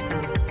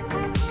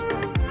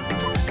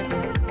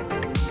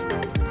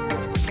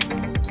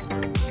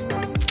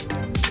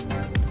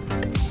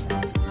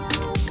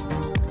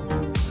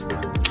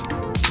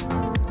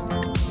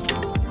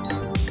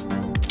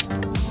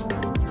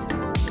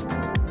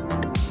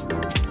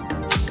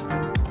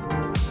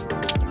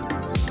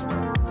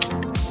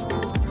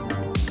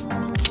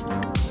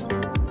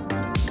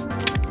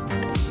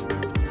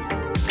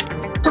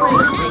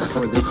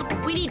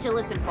 Nice. We need to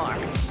listen far,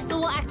 so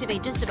we'll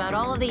activate just about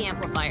all of the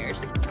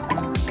amplifiers.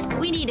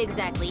 We need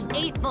exactly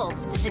 8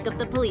 volts to pick up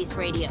the police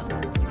radio.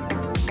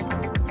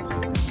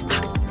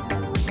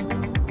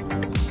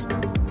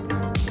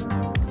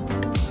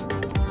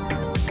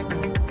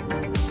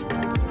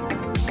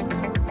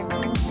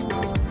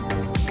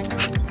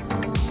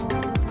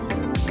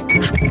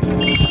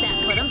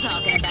 That's what I'm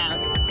talking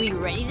about. We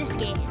ready to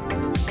scan?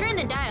 Turn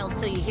the dials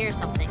till you hear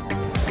something.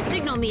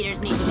 Signal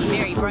meters need to be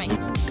very bright.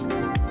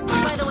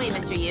 By the way,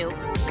 Mr. Yu, you.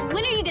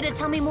 When are you gonna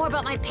tell me more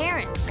about my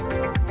parents?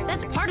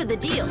 That's part of the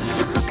deal.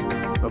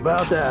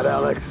 About that,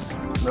 Alex.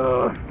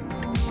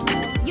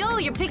 Yo,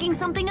 you're picking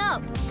something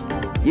up.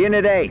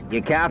 Unit 8,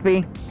 you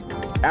copy?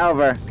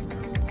 Over.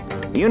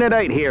 Unit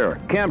 8 here,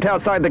 camped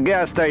outside the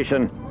gas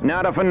station.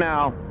 Nada for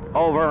now.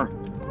 Over.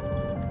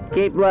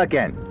 Keep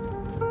looking.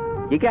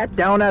 You got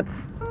donuts?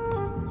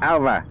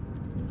 Over.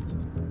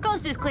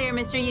 Coast is clear,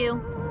 Mr.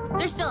 Yu.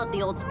 They're still at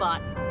the old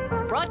spot.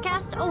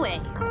 Broadcast away.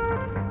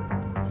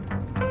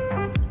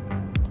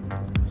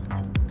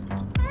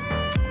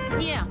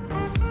 Yeah,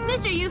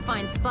 Mr. Yu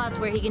finds spots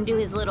where he can do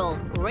his little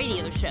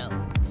radio show.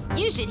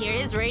 You should hear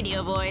his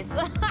radio voice.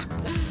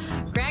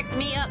 Cracks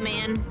me up,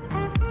 man.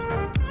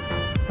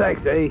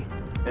 Thanks, eh?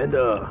 And,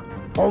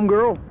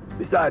 homegirl,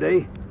 beside,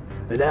 eh?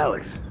 And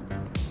Alex,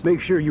 make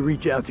sure you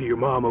reach out to your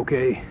mom,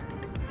 okay?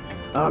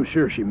 I'm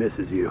sure she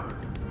misses you.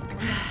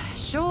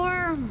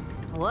 Sure,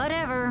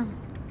 whatever.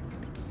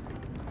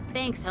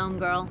 Thanks,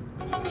 homegirl.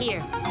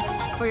 Here,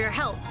 for your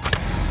help.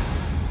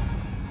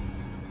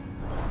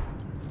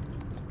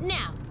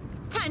 Now,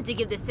 time to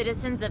give the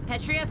citizens of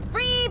Petria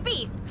free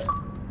beef.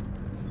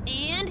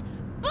 And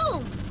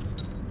boom!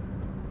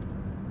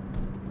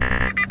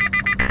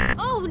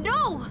 Oh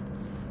no!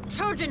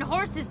 Trojan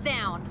horse is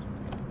down.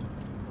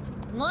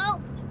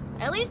 Well,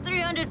 at least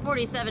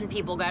 347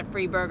 people got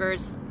free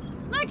burgers.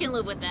 I can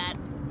live with that.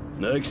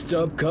 Next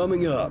up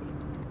coming up.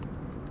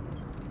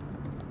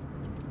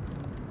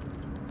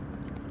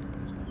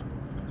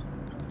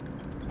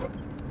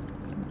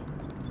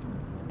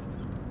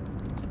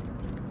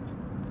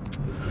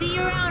 See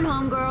you around,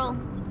 homegirl.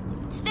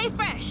 Stay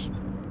fresh.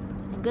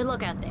 And good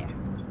luck out there.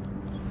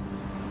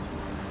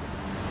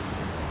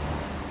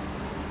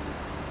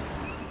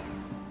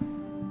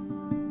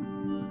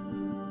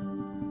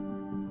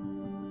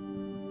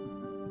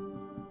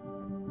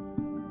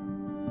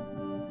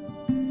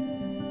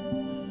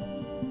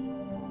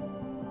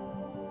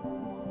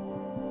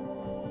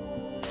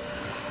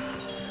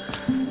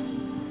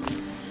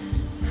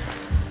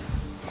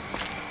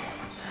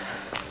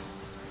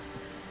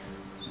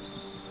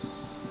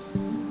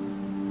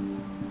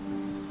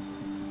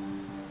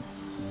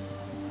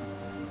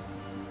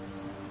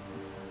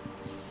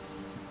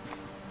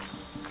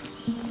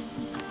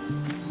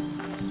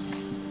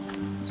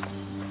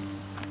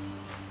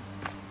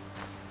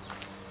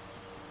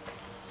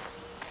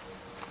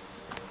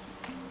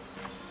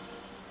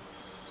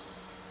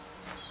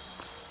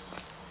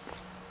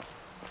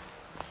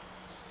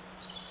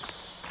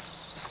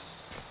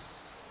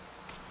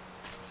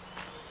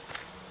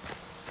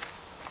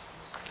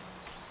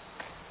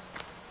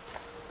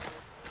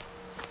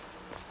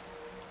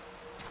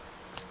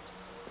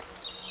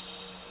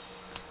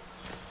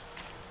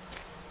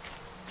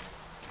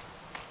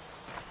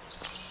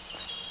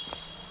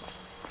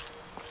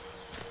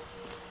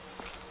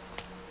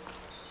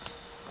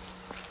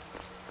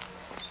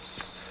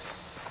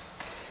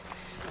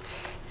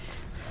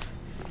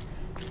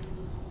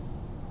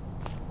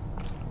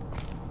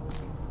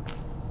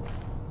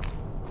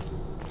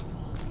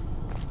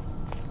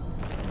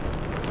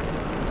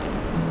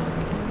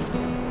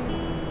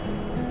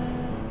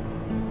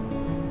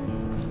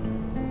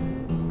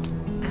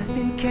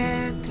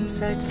 Kept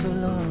inside so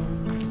long,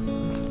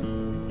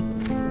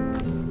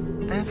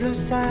 I've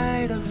lost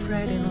sight of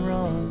right and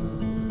wrong.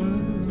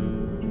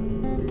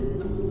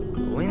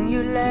 When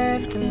you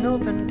left an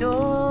open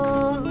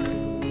door,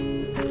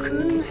 I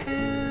couldn't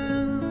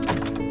help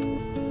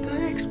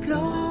but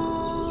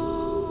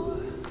explore.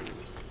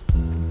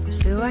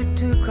 So I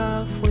took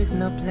off with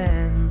no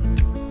plan,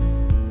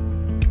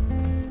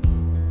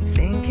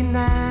 thinking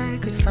I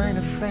could find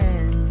a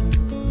friend,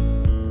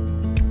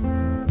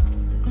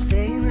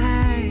 saying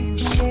hi and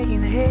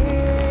shaking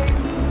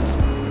hands. I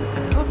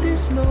hope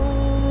this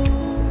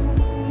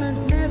moment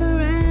never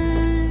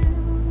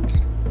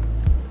ends.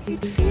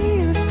 It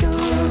feels so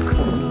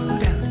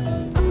good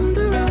out on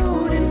the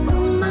road and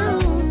on my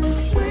own,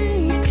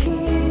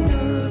 waking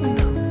up,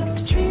 no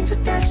strings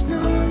attached,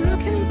 no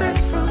looking back,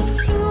 from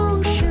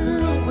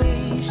ocean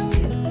waves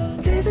to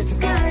desert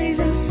skies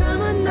and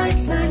summer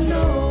nights. I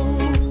know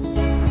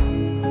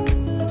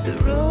the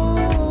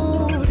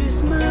road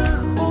is my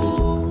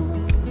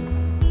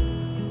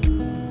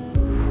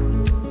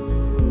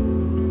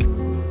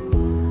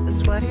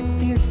what it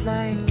feels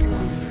like to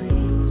be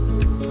free,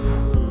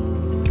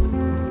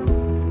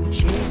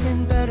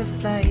 chasing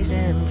butterflies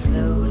and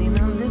floating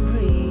on the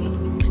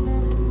breeze.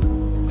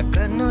 I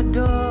got no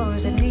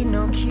doors, I need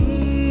no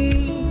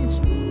keys,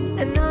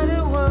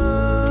 another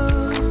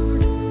world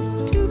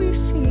to be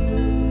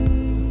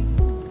seen.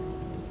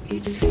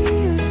 It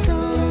feels so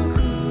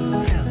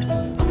good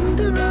out on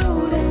the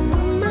road and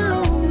on my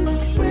own,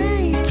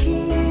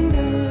 waking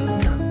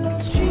up, no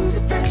strings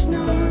attached,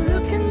 no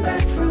looking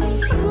back, from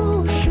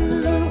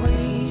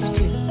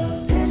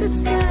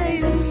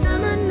skies and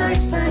summer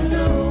nights. I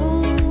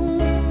know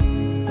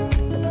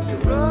the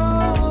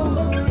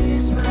road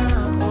is my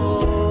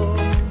home.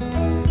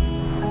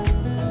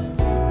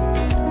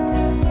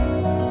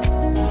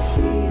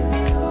 Feels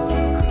so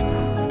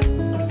good.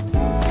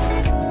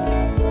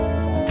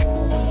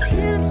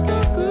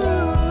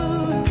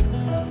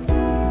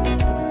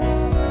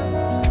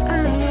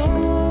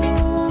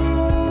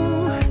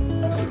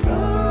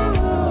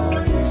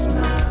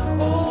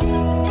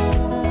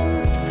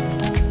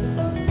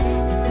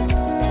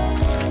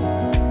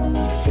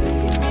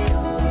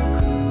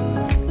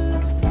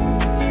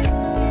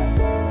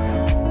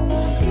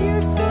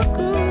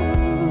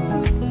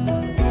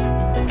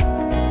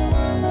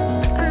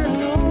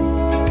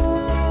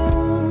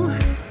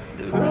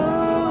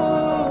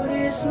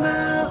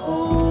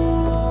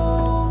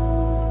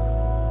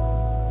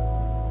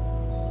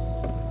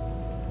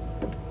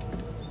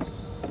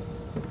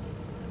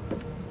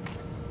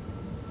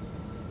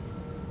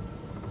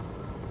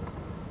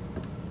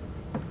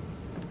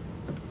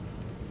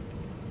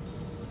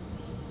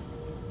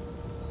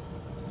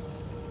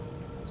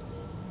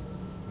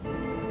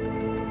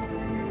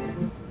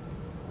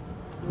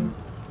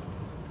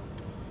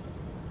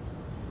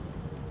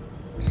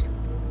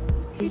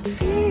 It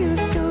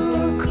feels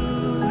so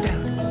good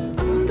out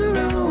on the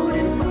road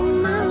and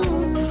on my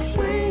own.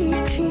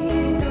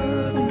 Waking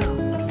up,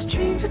 no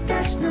strings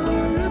attached, no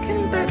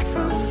looking back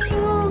from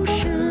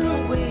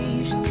ocean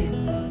waves to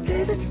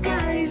desert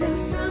skies and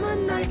summer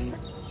nights.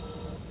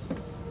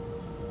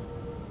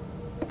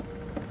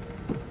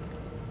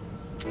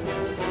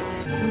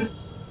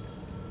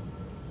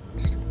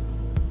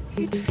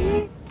 It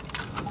feels.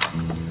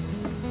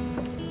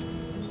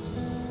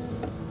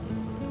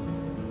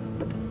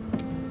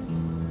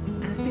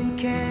 I've been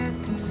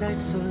kept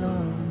inside so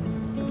long.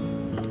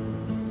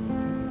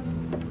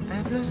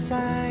 I've lost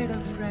sight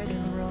of right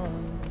and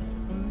wrong.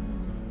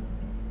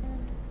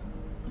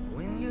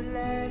 When you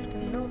left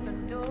an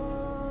open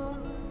door,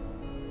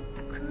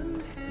 I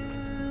couldn't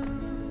help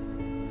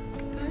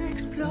but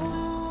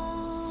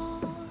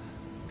explore.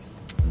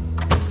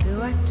 So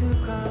I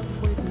took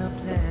off with no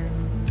plan,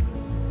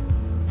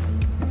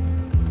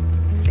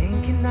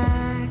 thinking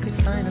I could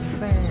find a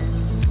friend,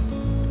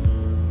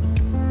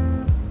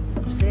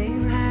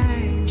 saying hi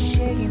and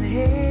shaking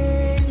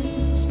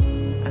hands.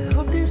 I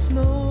hope this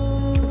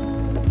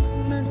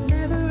moment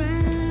never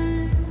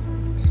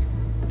ends.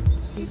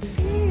 It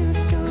feels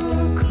so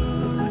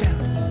good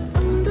out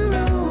on the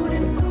road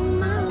and on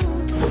my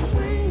own.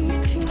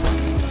 Waking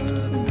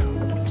up,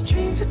 no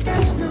strings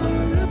attached, no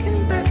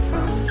looking back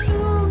from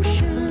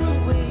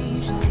ocean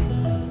waves to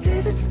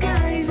desert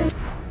skies and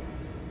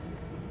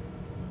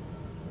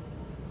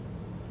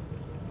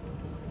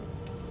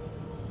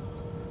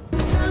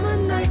summer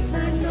nights. I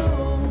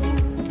know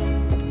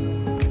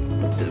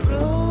the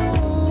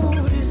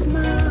road is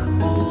my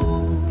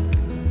home.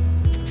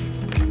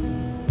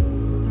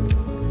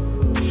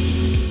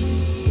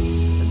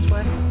 That's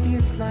what it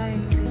feels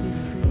like to be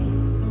free,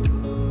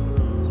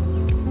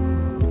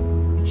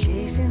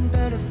 chasing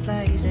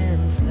butterflies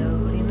and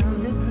floating on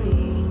the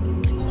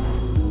breeze.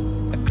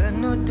 I got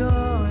no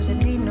doors, I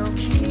need no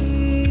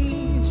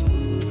keys.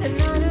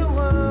 Another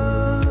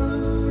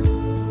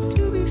world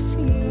to be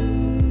seen.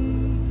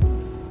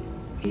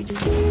 It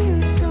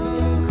feels so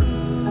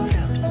good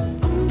out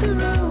on the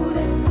road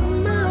and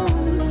on my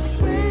own.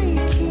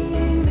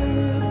 Waking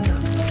up, no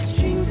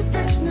strings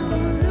attached, no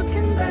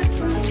looking back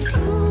from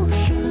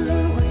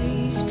ocean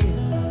waves to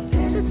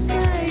desert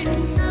skies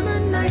and summer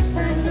nights.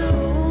 I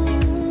know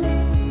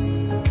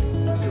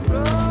the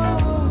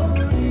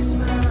road is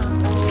my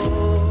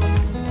home.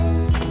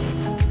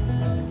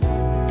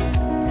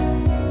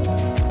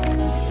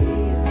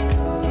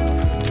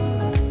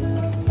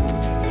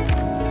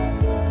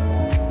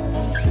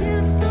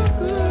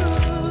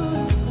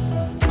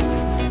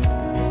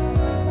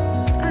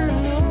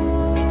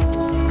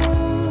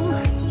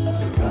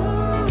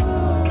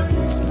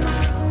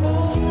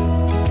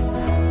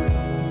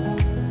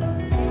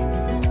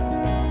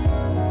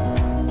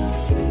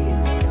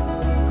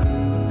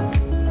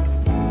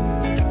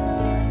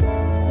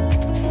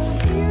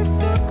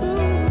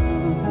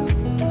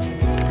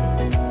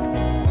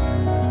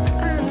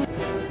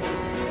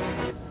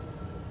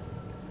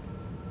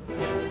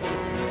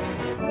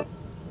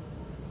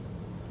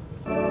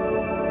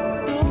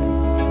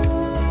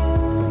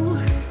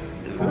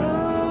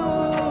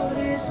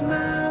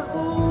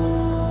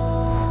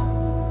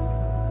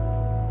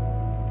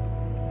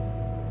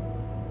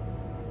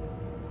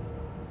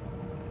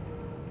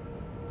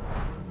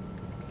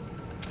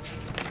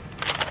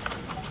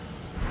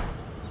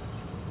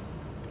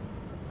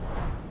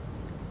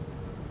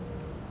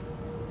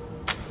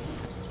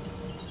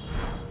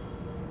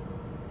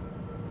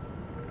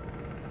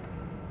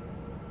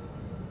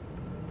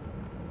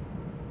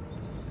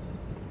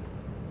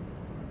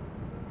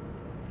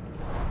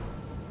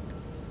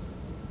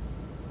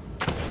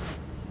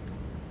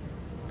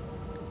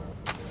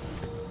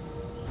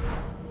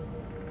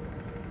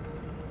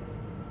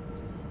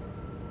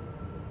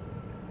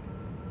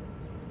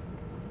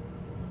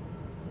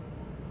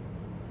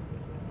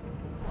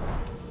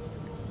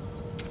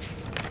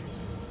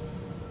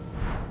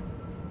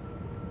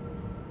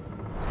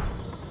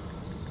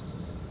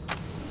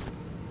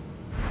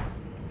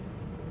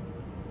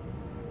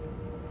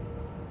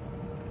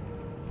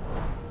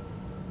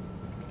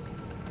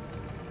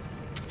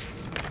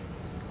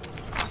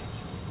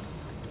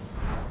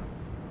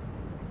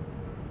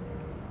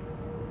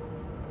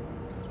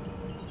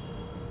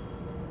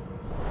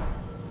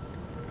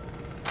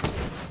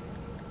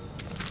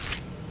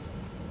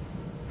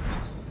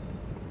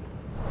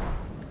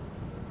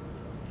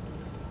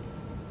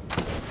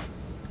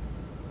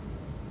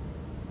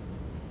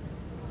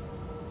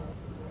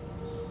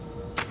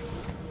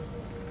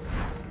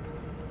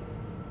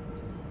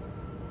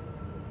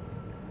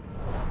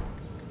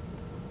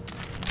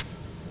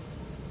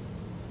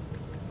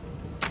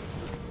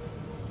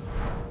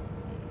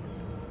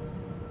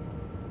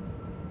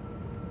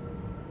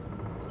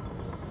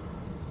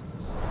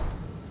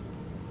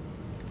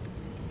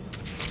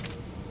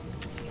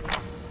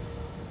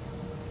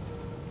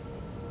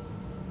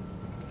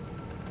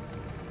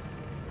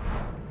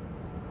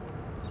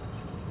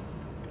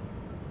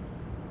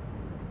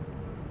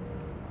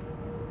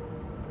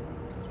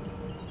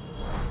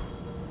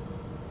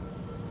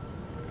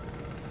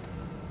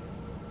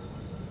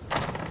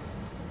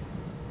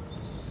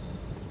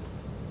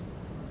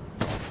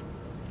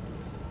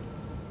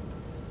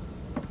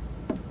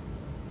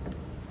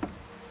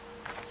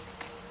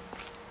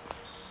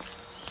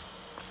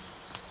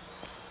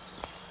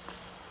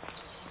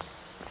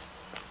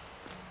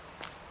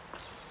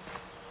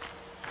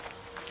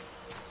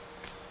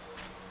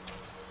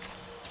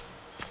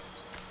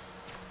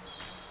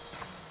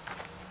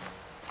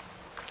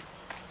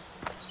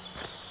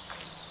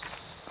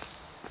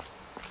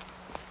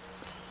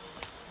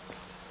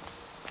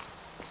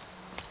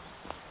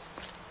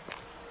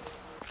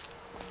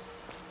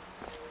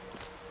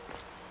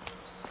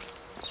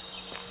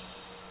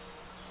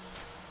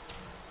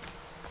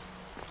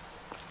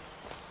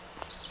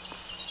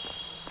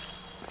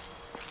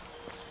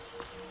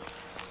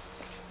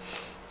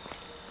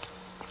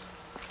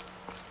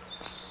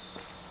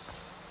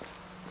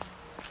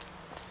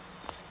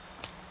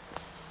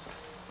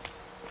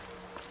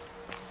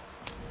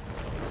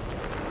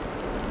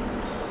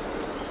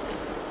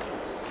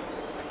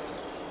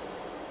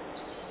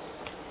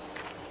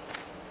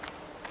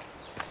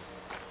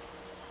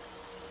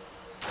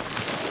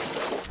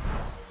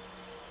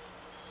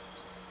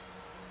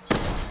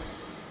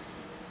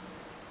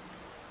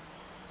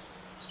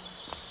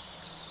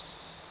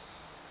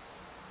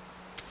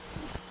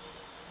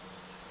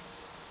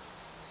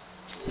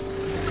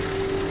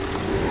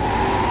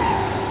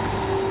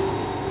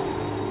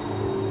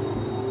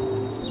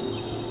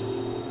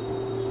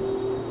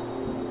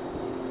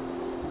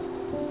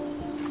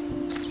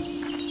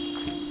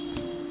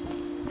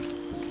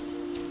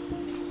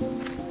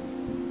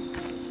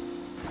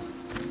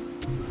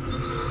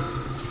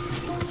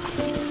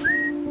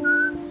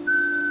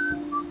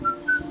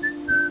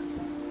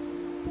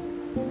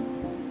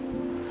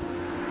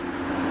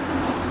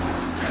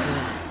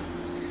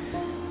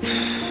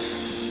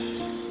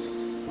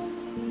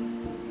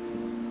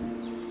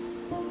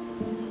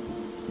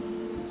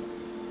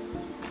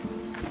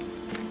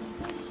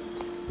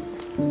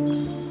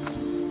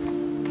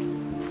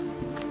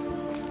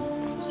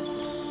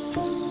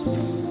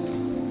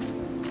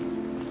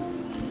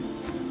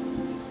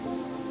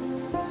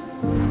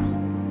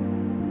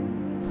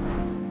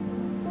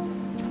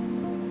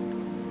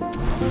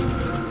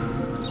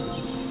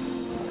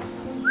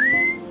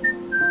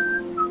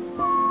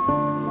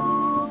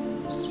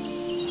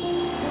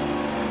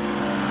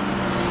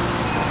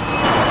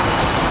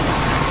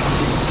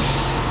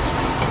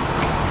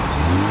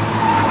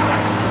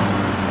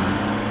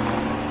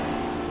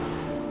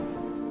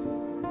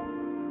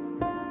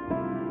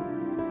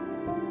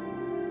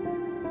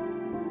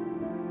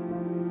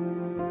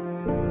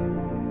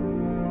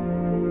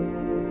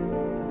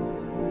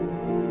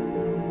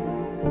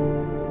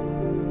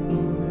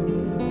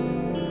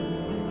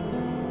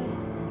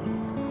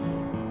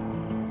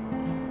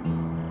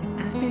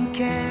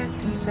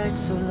 Inside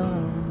so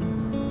long,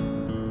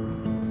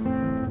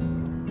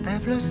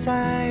 I've lost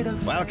sight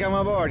of. Welcome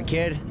aboard,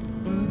 kid.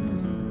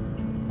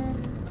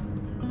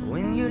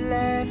 When you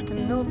left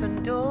an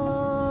open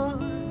door,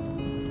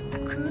 I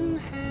couldn't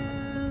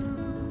help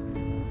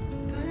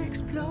but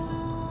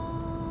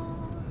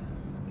explore.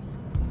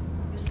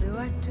 So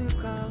I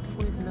took off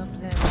with no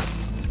plan,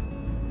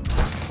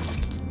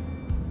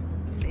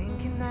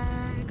 thinking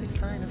I could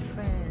find a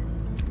friend.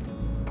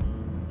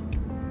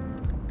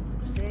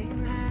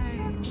 Saying hi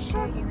and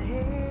shaking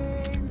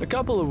hands. A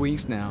couple of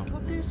weeks now,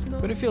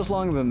 but it feels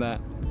longer than that.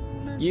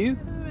 You?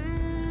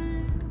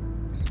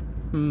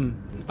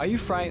 Are you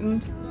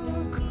frightened?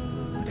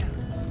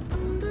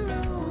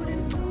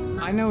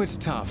 I know it's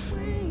tough,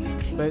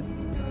 but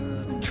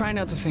try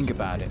not to think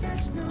about it.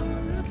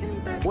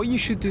 What you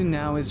should do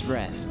now is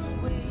rest,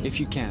 if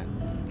you can.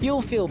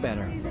 You'll feel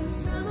better.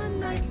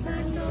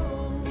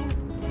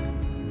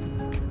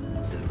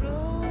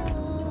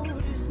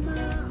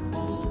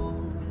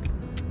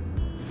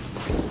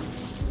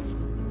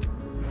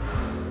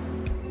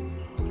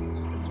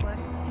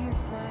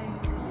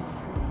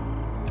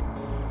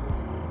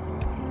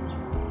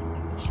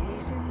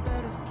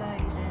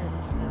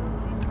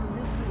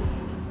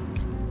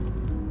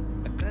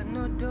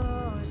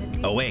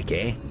 Awake,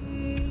 eh?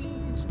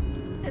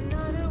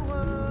 Another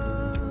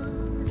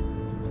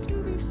world to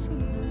be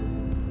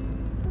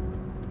seen.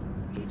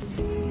 It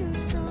feels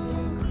so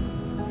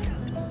good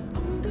out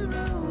on the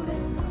road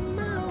and on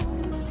my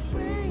own,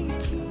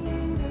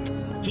 waking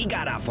up. He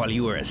got off while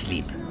you were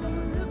asleep.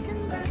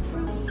 Looking back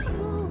from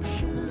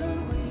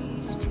ocean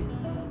waves to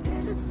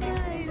desert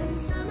skies and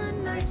summer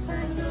nights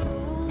I know.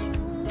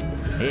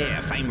 Yeah,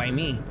 fine by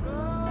me.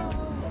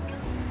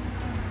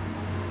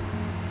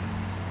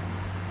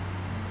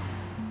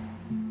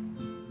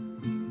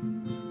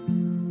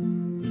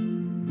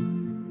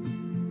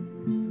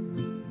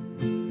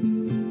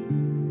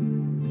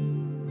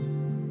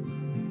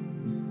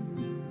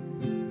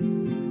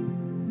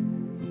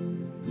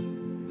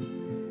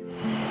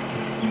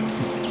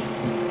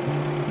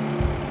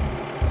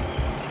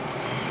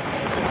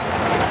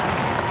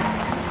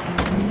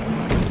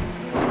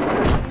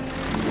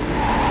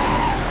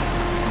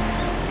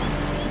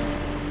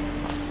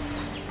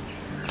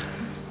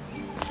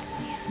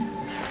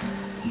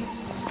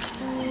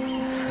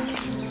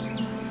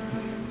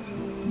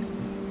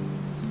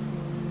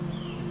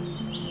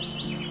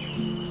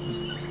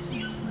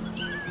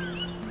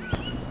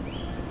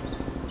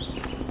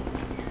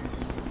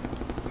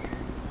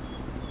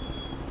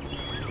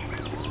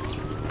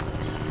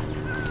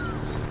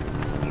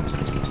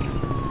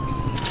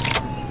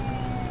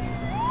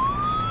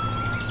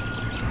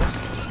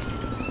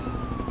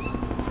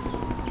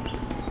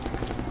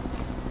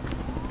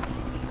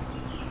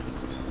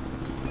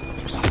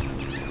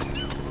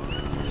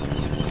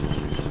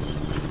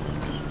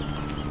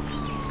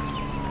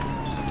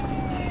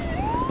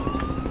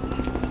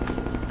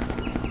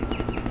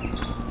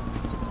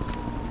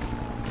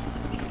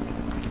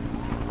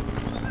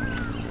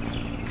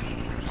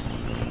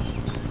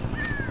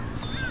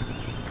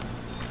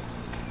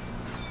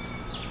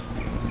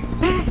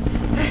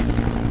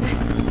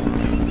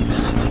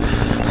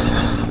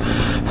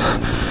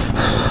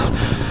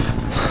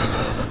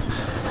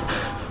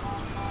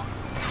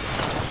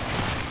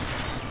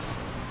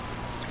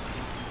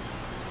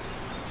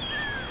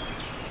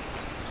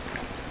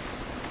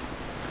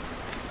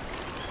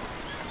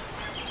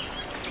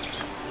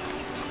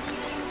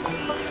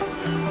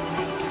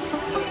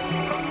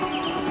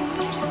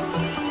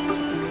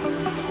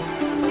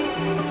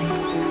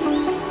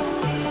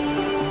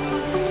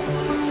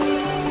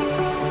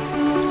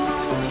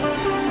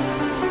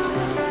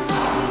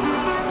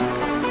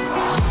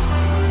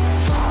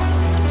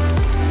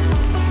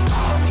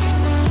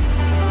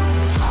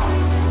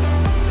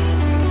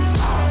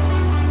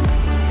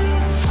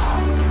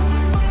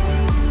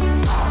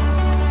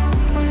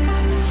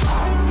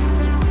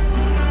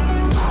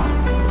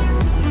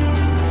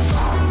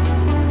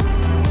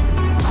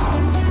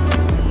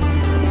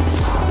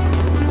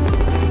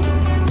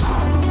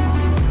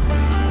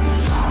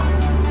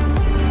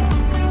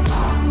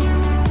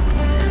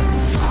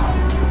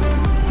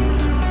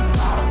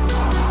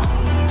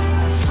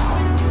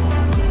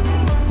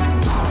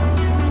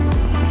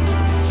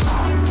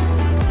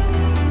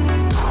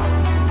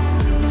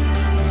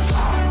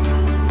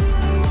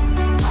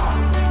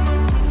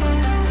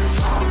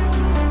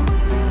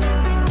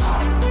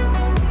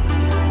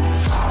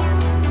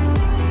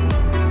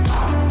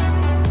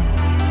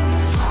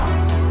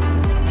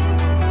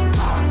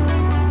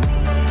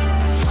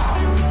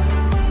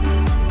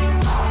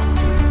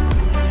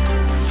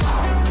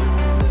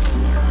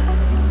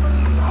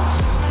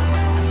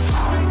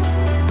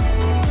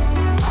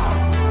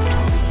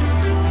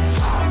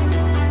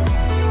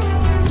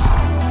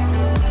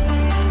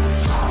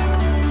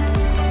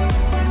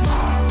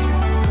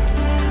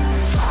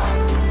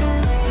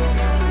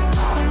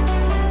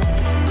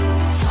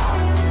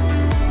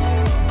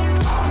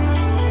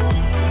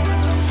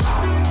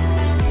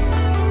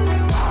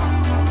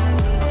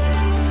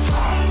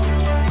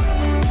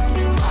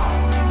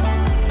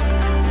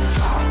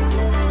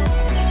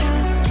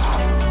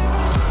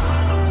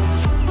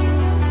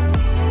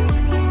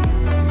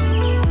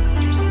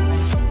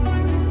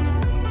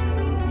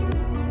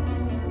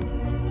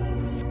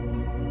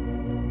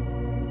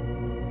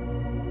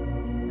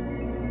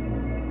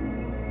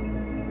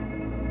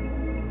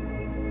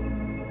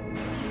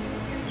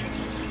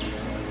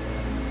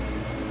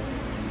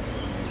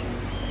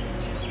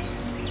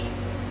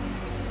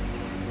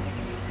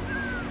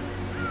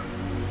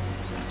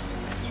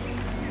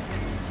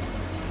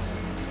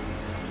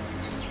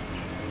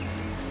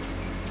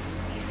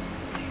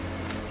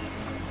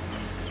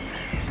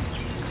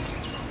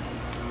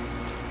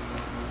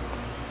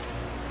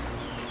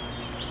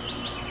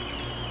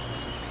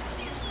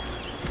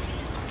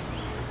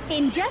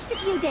 In just a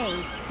few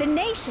days, the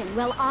nation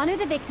will honor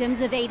the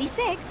victims of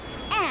 '86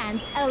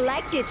 and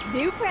elect its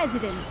new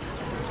president.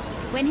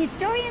 When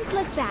historians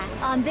look back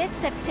on this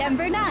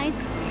September 9th,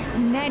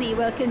 many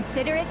will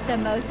consider it the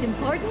most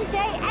important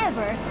day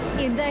ever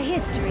in the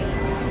history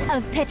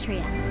of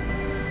Petria.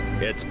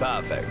 It's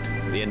perfect.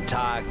 The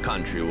entire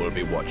country will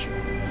be watching.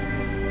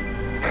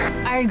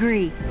 I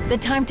agree. The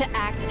time to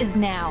act is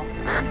now.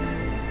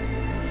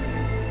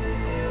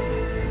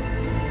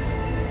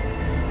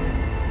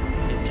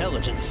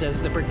 Intelligence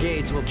says the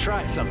brigades will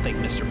try something,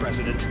 Mr.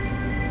 President.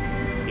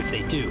 If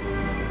they do,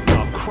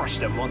 I'll crush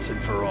them once and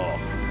for all.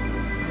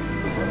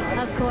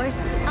 Of course,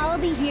 I'll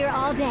be here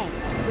all day,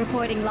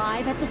 reporting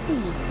live at the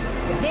scene.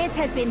 This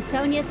has been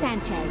Sonia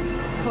Sanchez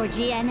for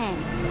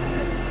GNN.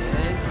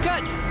 And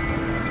cut!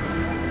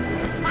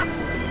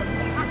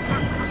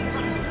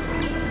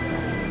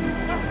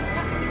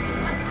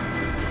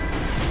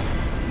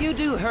 You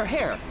do her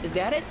hair, is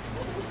that it?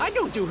 I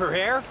don't do her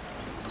hair.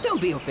 Don't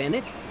be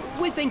offended.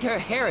 We think her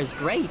hair is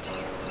great.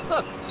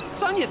 Look,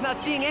 Sonia's not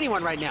seeing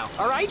anyone right now,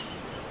 all right?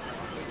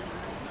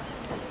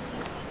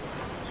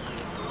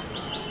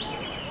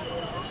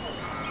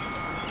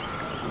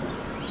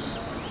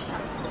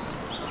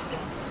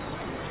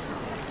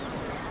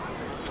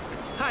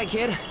 Hi,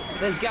 kid.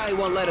 This guy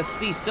won't let us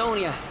see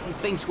Sonia. He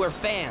thinks we're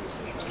fans.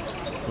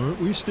 Aren't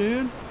we,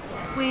 Stan?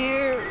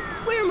 We're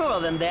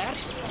more than that.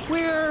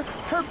 We're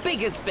her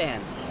biggest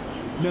fans.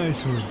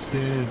 Nice one,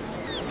 Stan.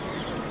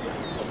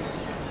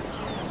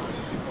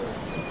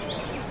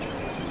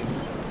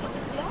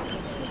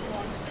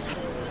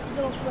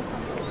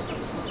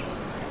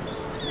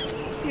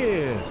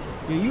 Yeah,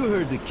 you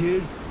heard the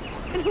kid.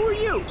 And who are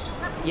you?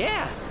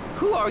 Yeah,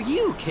 who are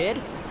you,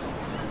 kid?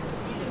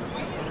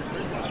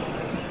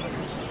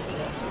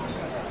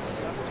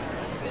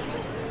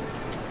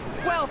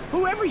 Well,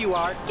 whoever you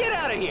are, get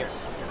out of here.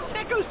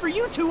 That goes for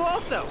you two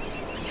also.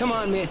 Come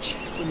on, Mitch.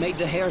 We made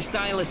the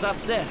hairstylist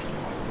upset.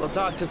 We'll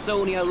talk to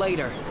Sonia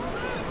later.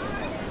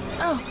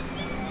 Oh,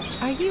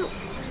 are you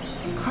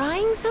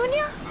crying,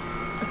 Sonia?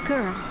 A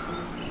girl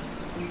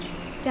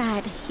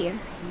died here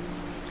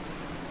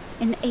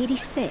in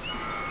 '86.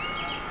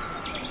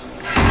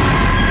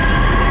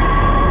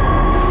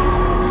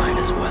 Might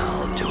as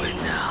well do it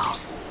now.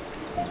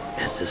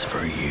 This is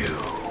for you,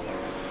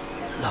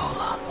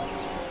 Lola.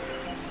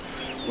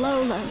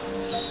 Lola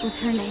was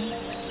her name.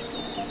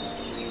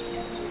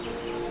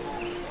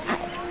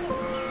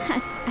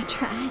 I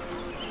tried.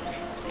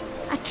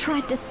 I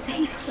tried to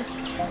save her.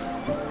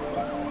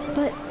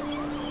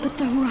 But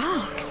the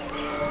rocks,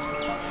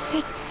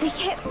 they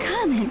kept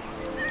coming.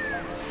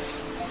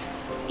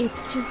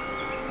 It's just,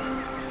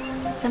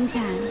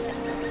 sometimes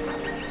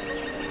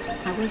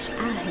I wish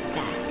I had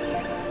died.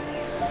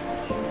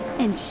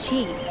 And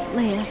she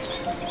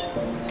lived.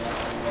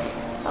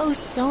 Oh,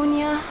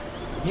 Sonia.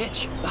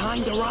 Mitch,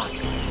 behind the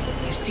rocks.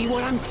 You see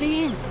what I'm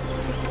seeing?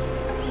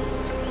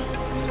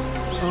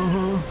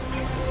 Uh-huh.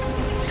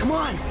 Come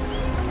on.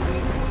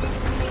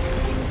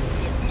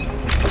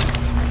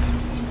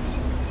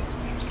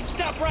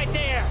 Stop right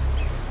there.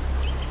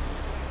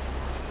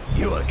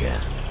 You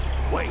again.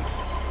 Wait,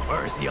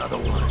 where's the other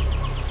one?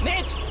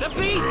 Mitch, the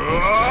beast!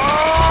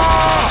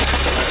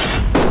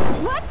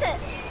 What the?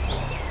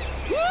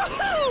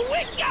 Woohoo!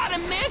 We got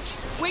him, Mitch!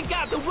 We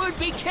got the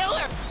would-be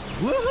killer!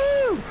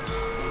 Woohoo!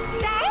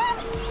 Stan?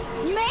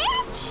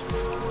 Mitch?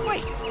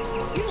 Wait,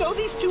 you know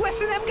these two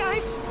S&M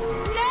guys?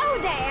 Know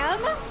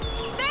them?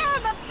 They're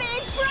the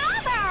Big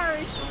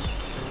Brothers!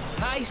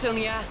 Hi,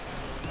 Sonia.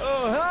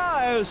 Oh,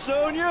 hi,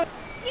 Sonia.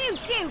 You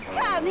two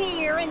come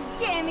here and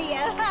give me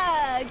a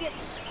hug!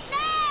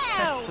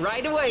 Now!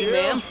 Right away,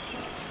 ma'am.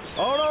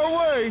 On our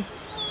way.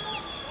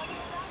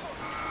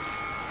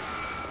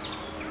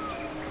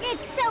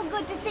 It's so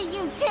good to see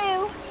you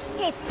two.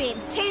 It's been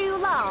too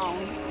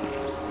long.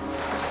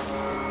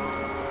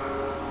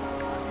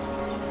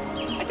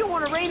 I don't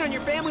want to rain on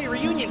your family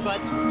reunion, but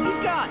he's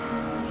gone.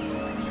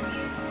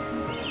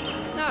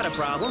 Not a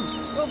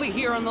problem. We'll be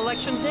here on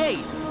election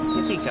day,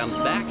 if he comes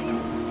back.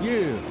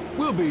 Yeah,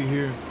 we'll be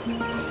here.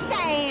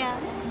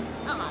 Stan!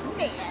 Oh,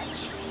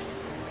 Mitch.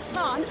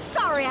 Oh, I'm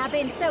sorry I've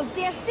been so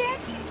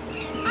distant.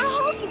 I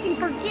hope you can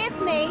forgive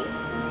me.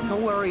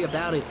 Don't worry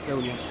about it,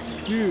 Sonia.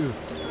 Yeah,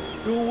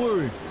 don't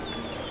worry.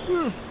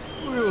 We're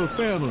a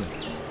family.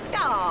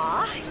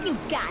 Aw, you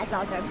guys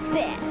are the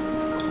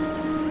best.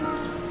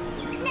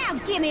 Now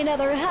give me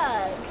another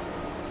hug.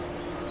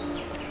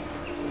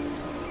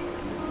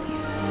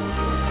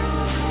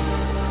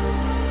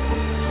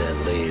 That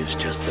leaves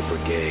just the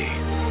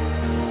brigades.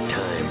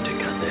 Time to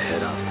cut the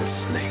head off the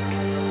snake.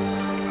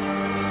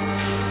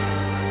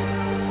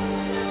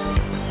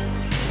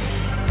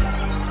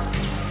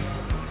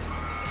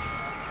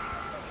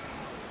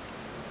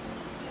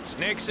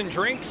 Snacks and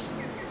drinks?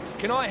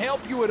 Can I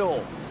help you at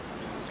all?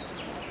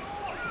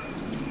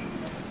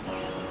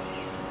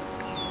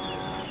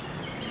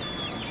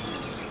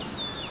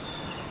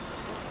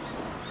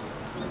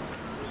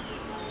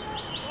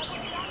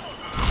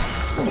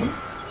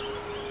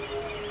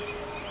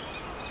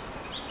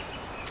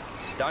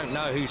 Don't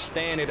know whose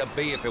stand it'd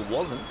be if it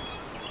wasn't.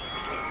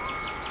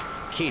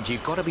 Kid,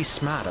 you've got to be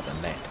smarter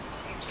than that.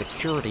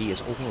 Security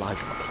is all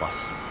over the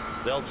place.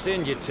 They'll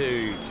send you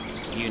to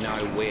you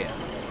know where.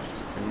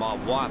 And my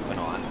wife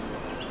and I,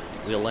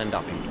 we'll end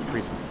up in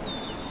prison.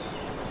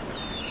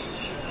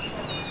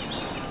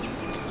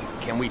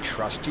 Can we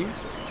trust you?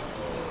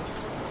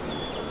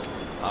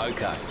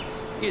 Okay.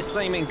 You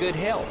seem in good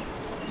health.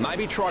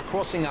 Maybe try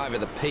crossing over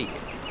the peak.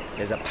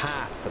 There's a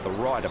path to the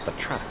right of the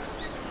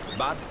trucks.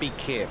 But be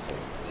careful.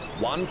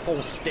 One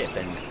false step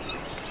and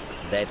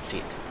that's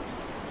it.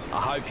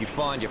 I hope you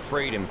find your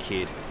freedom,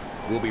 kid.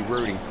 We'll be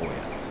rooting for you.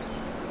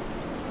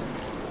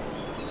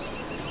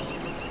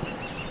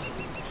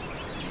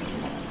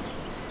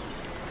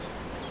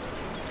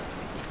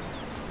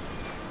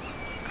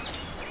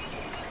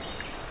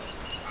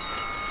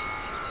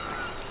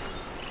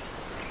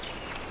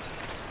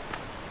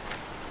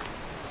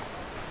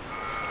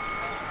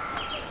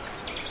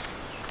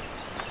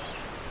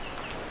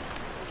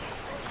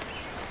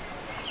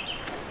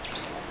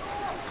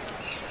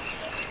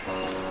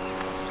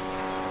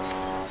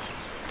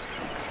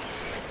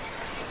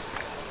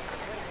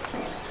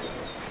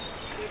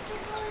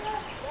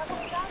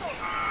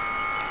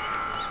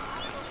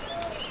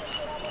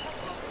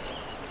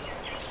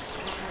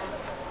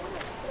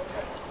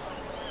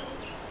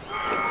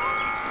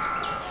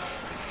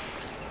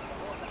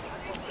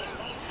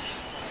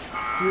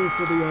 Here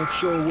for the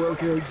offshore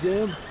worker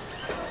exam.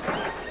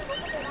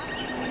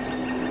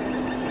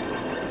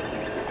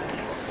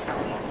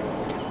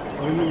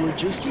 Are you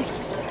registered?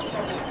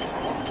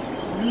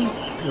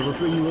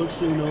 Everything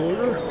looks in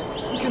order.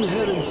 You can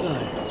head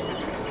inside.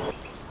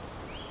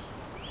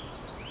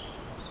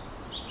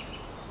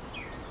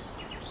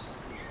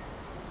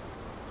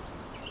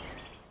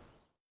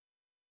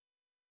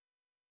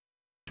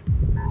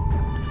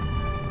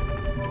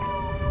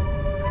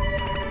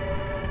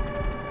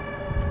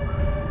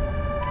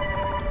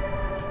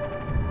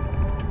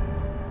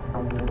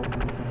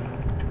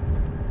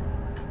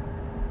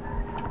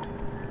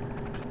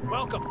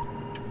 Welcome.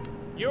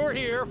 You're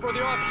here for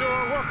the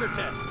offshore worker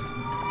test.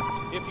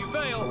 If you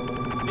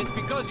fail, it's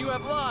because you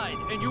have lied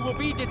and you will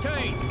be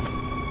detained.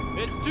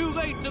 It's too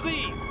late to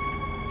leave.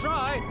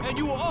 Try and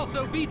you will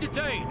also be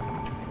detained.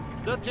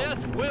 The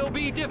test will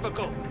be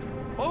difficult.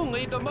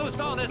 Only the most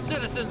honest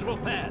citizens will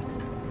pass.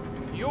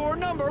 Your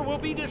number will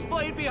be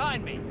displayed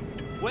behind me.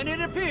 When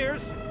it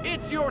appears,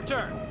 it's your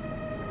turn.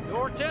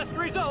 Your test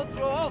results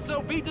will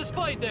also be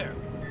displayed there.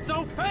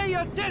 So pay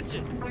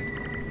attention.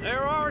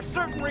 There are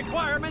certain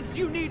requirements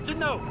you need to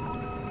know.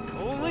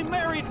 Only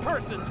married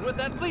persons with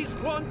at least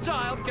one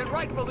child can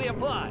rightfully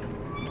apply.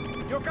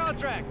 Your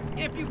contract,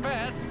 if you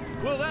pass,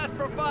 will last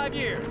for 5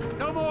 years.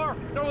 No more,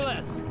 no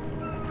less.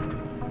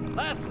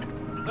 Lastly,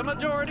 the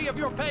majority of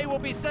your pay will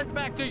be sent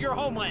back to your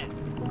homeland.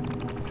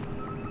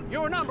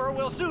 Your number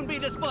will soon be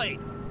displayed.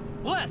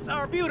 Bless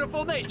our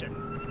beautiful nation.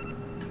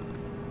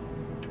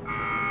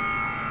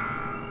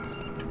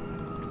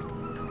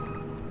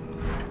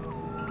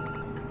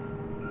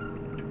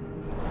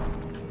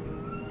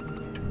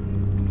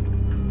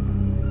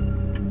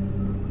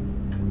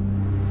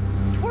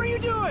 What are you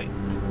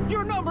doing?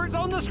 Your number's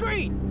on the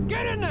screen.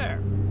 Get in there.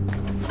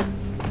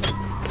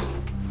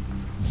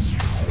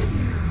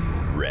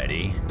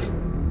 Ready?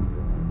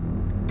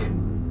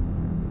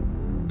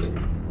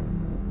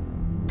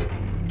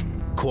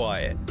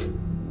 Quiet.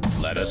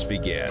 Let us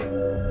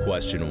begin.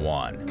 Question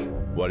 1.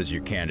 What is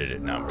your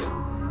candidate number?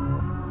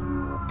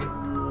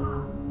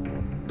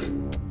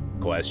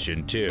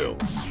 Question 2.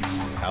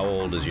 How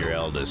old is your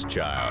eldest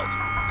child?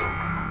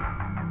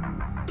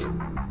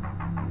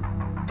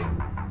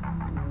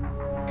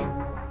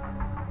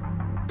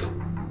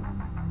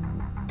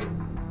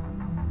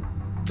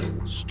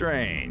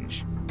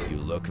 Strange. You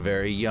look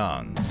very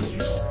young.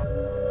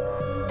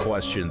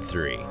 Question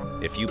 3.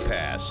 If you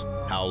pass,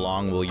 how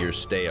long will your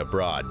stay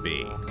abroad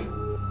be?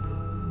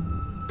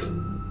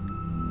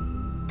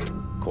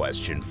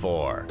 Question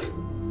 4.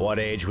 What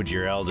age would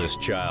your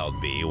eldest child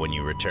be when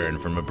you return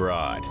from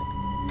abroad?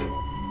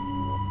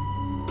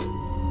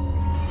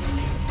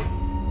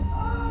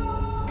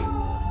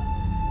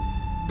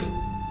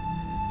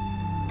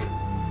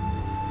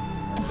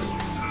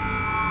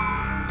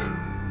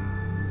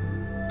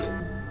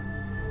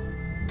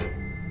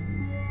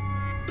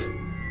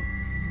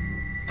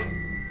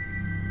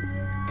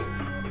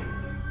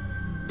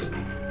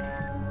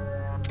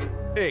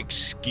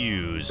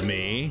 Excuse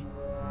me?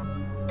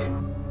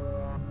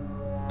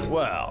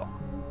 Well,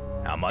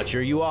 how much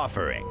are you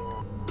offering?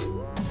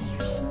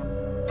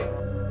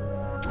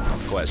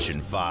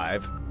 Question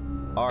 5.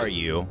 Are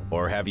you,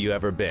 or have you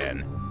ever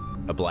been,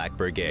 a Black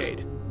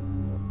Brigade?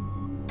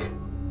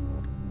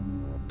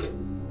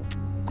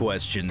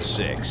 Question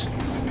 6.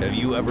 Have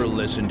you ever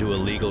listened to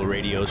illegal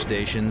radio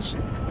stations?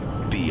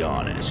 Be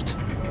honest.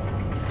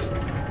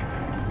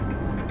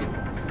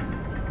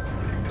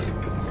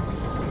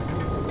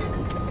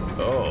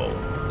 Oh.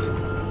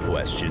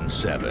 Question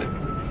 7.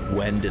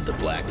 When did the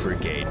Black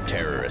Brigade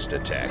terrorist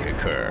attack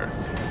occur?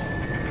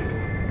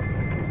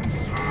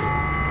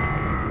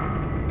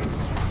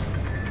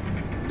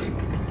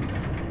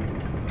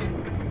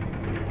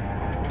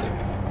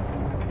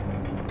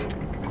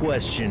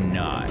 Question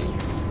 9.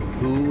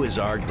 Who is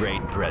our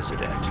great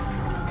president?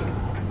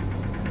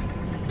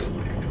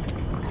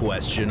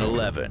 Question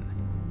 11.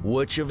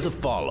 Which of the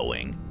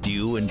following do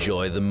you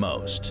enjoy the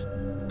most?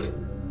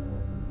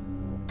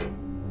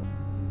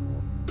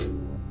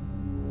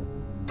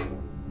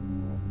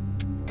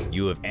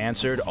 You have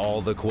answered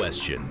all the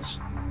questions.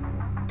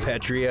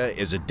 Petria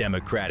is a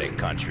democratic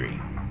country,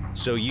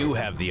 so you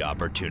have the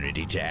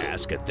opportunity to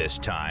ask at this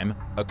time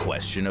a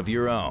question of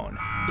your own.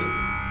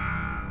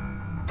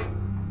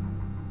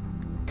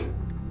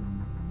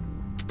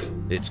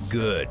 It's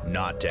good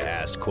not to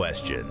ask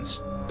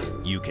questions.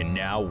 You can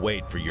now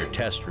wait for your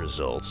test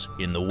results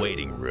in the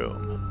waiting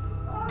room.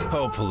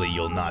 Hopefully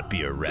you'll not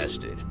be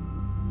arrested.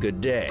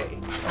 Good day.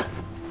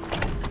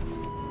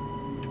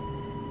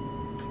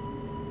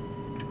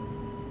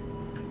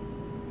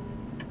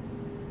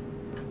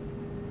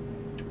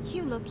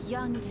 You look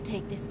young to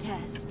take this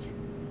test.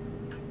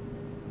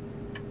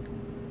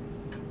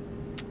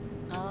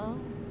 Oh,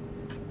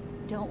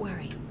 don't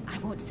worry. I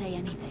won't say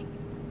anything.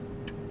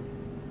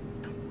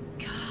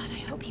 God,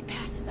 I hope he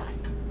passes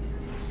us.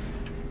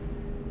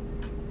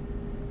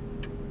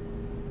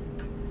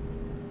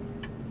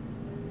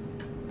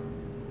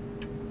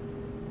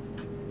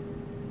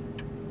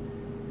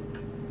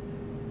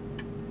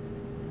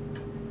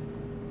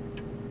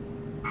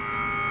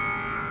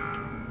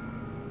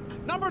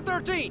 Number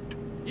 13,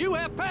 you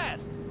have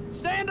passed.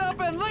 Stand up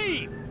and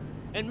leave.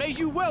 And may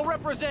you well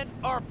represent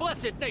our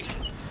blessed nation.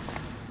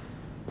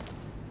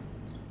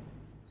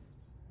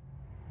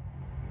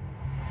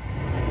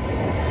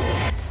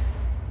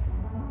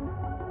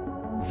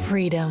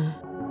 Freedom.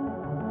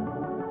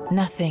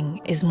 Nothing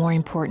is more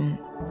important,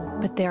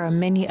 but there are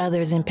many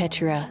others in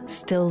Petria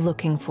still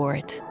looking for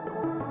it.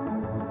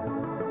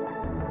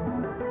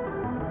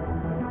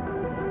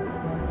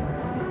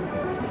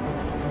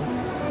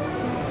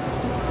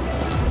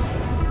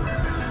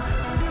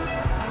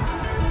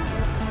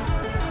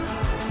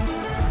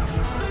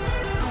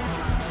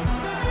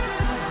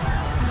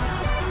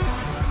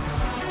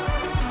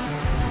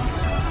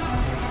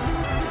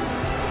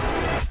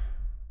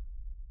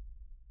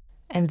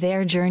 And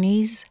their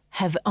journeys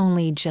have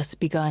only just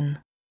begun.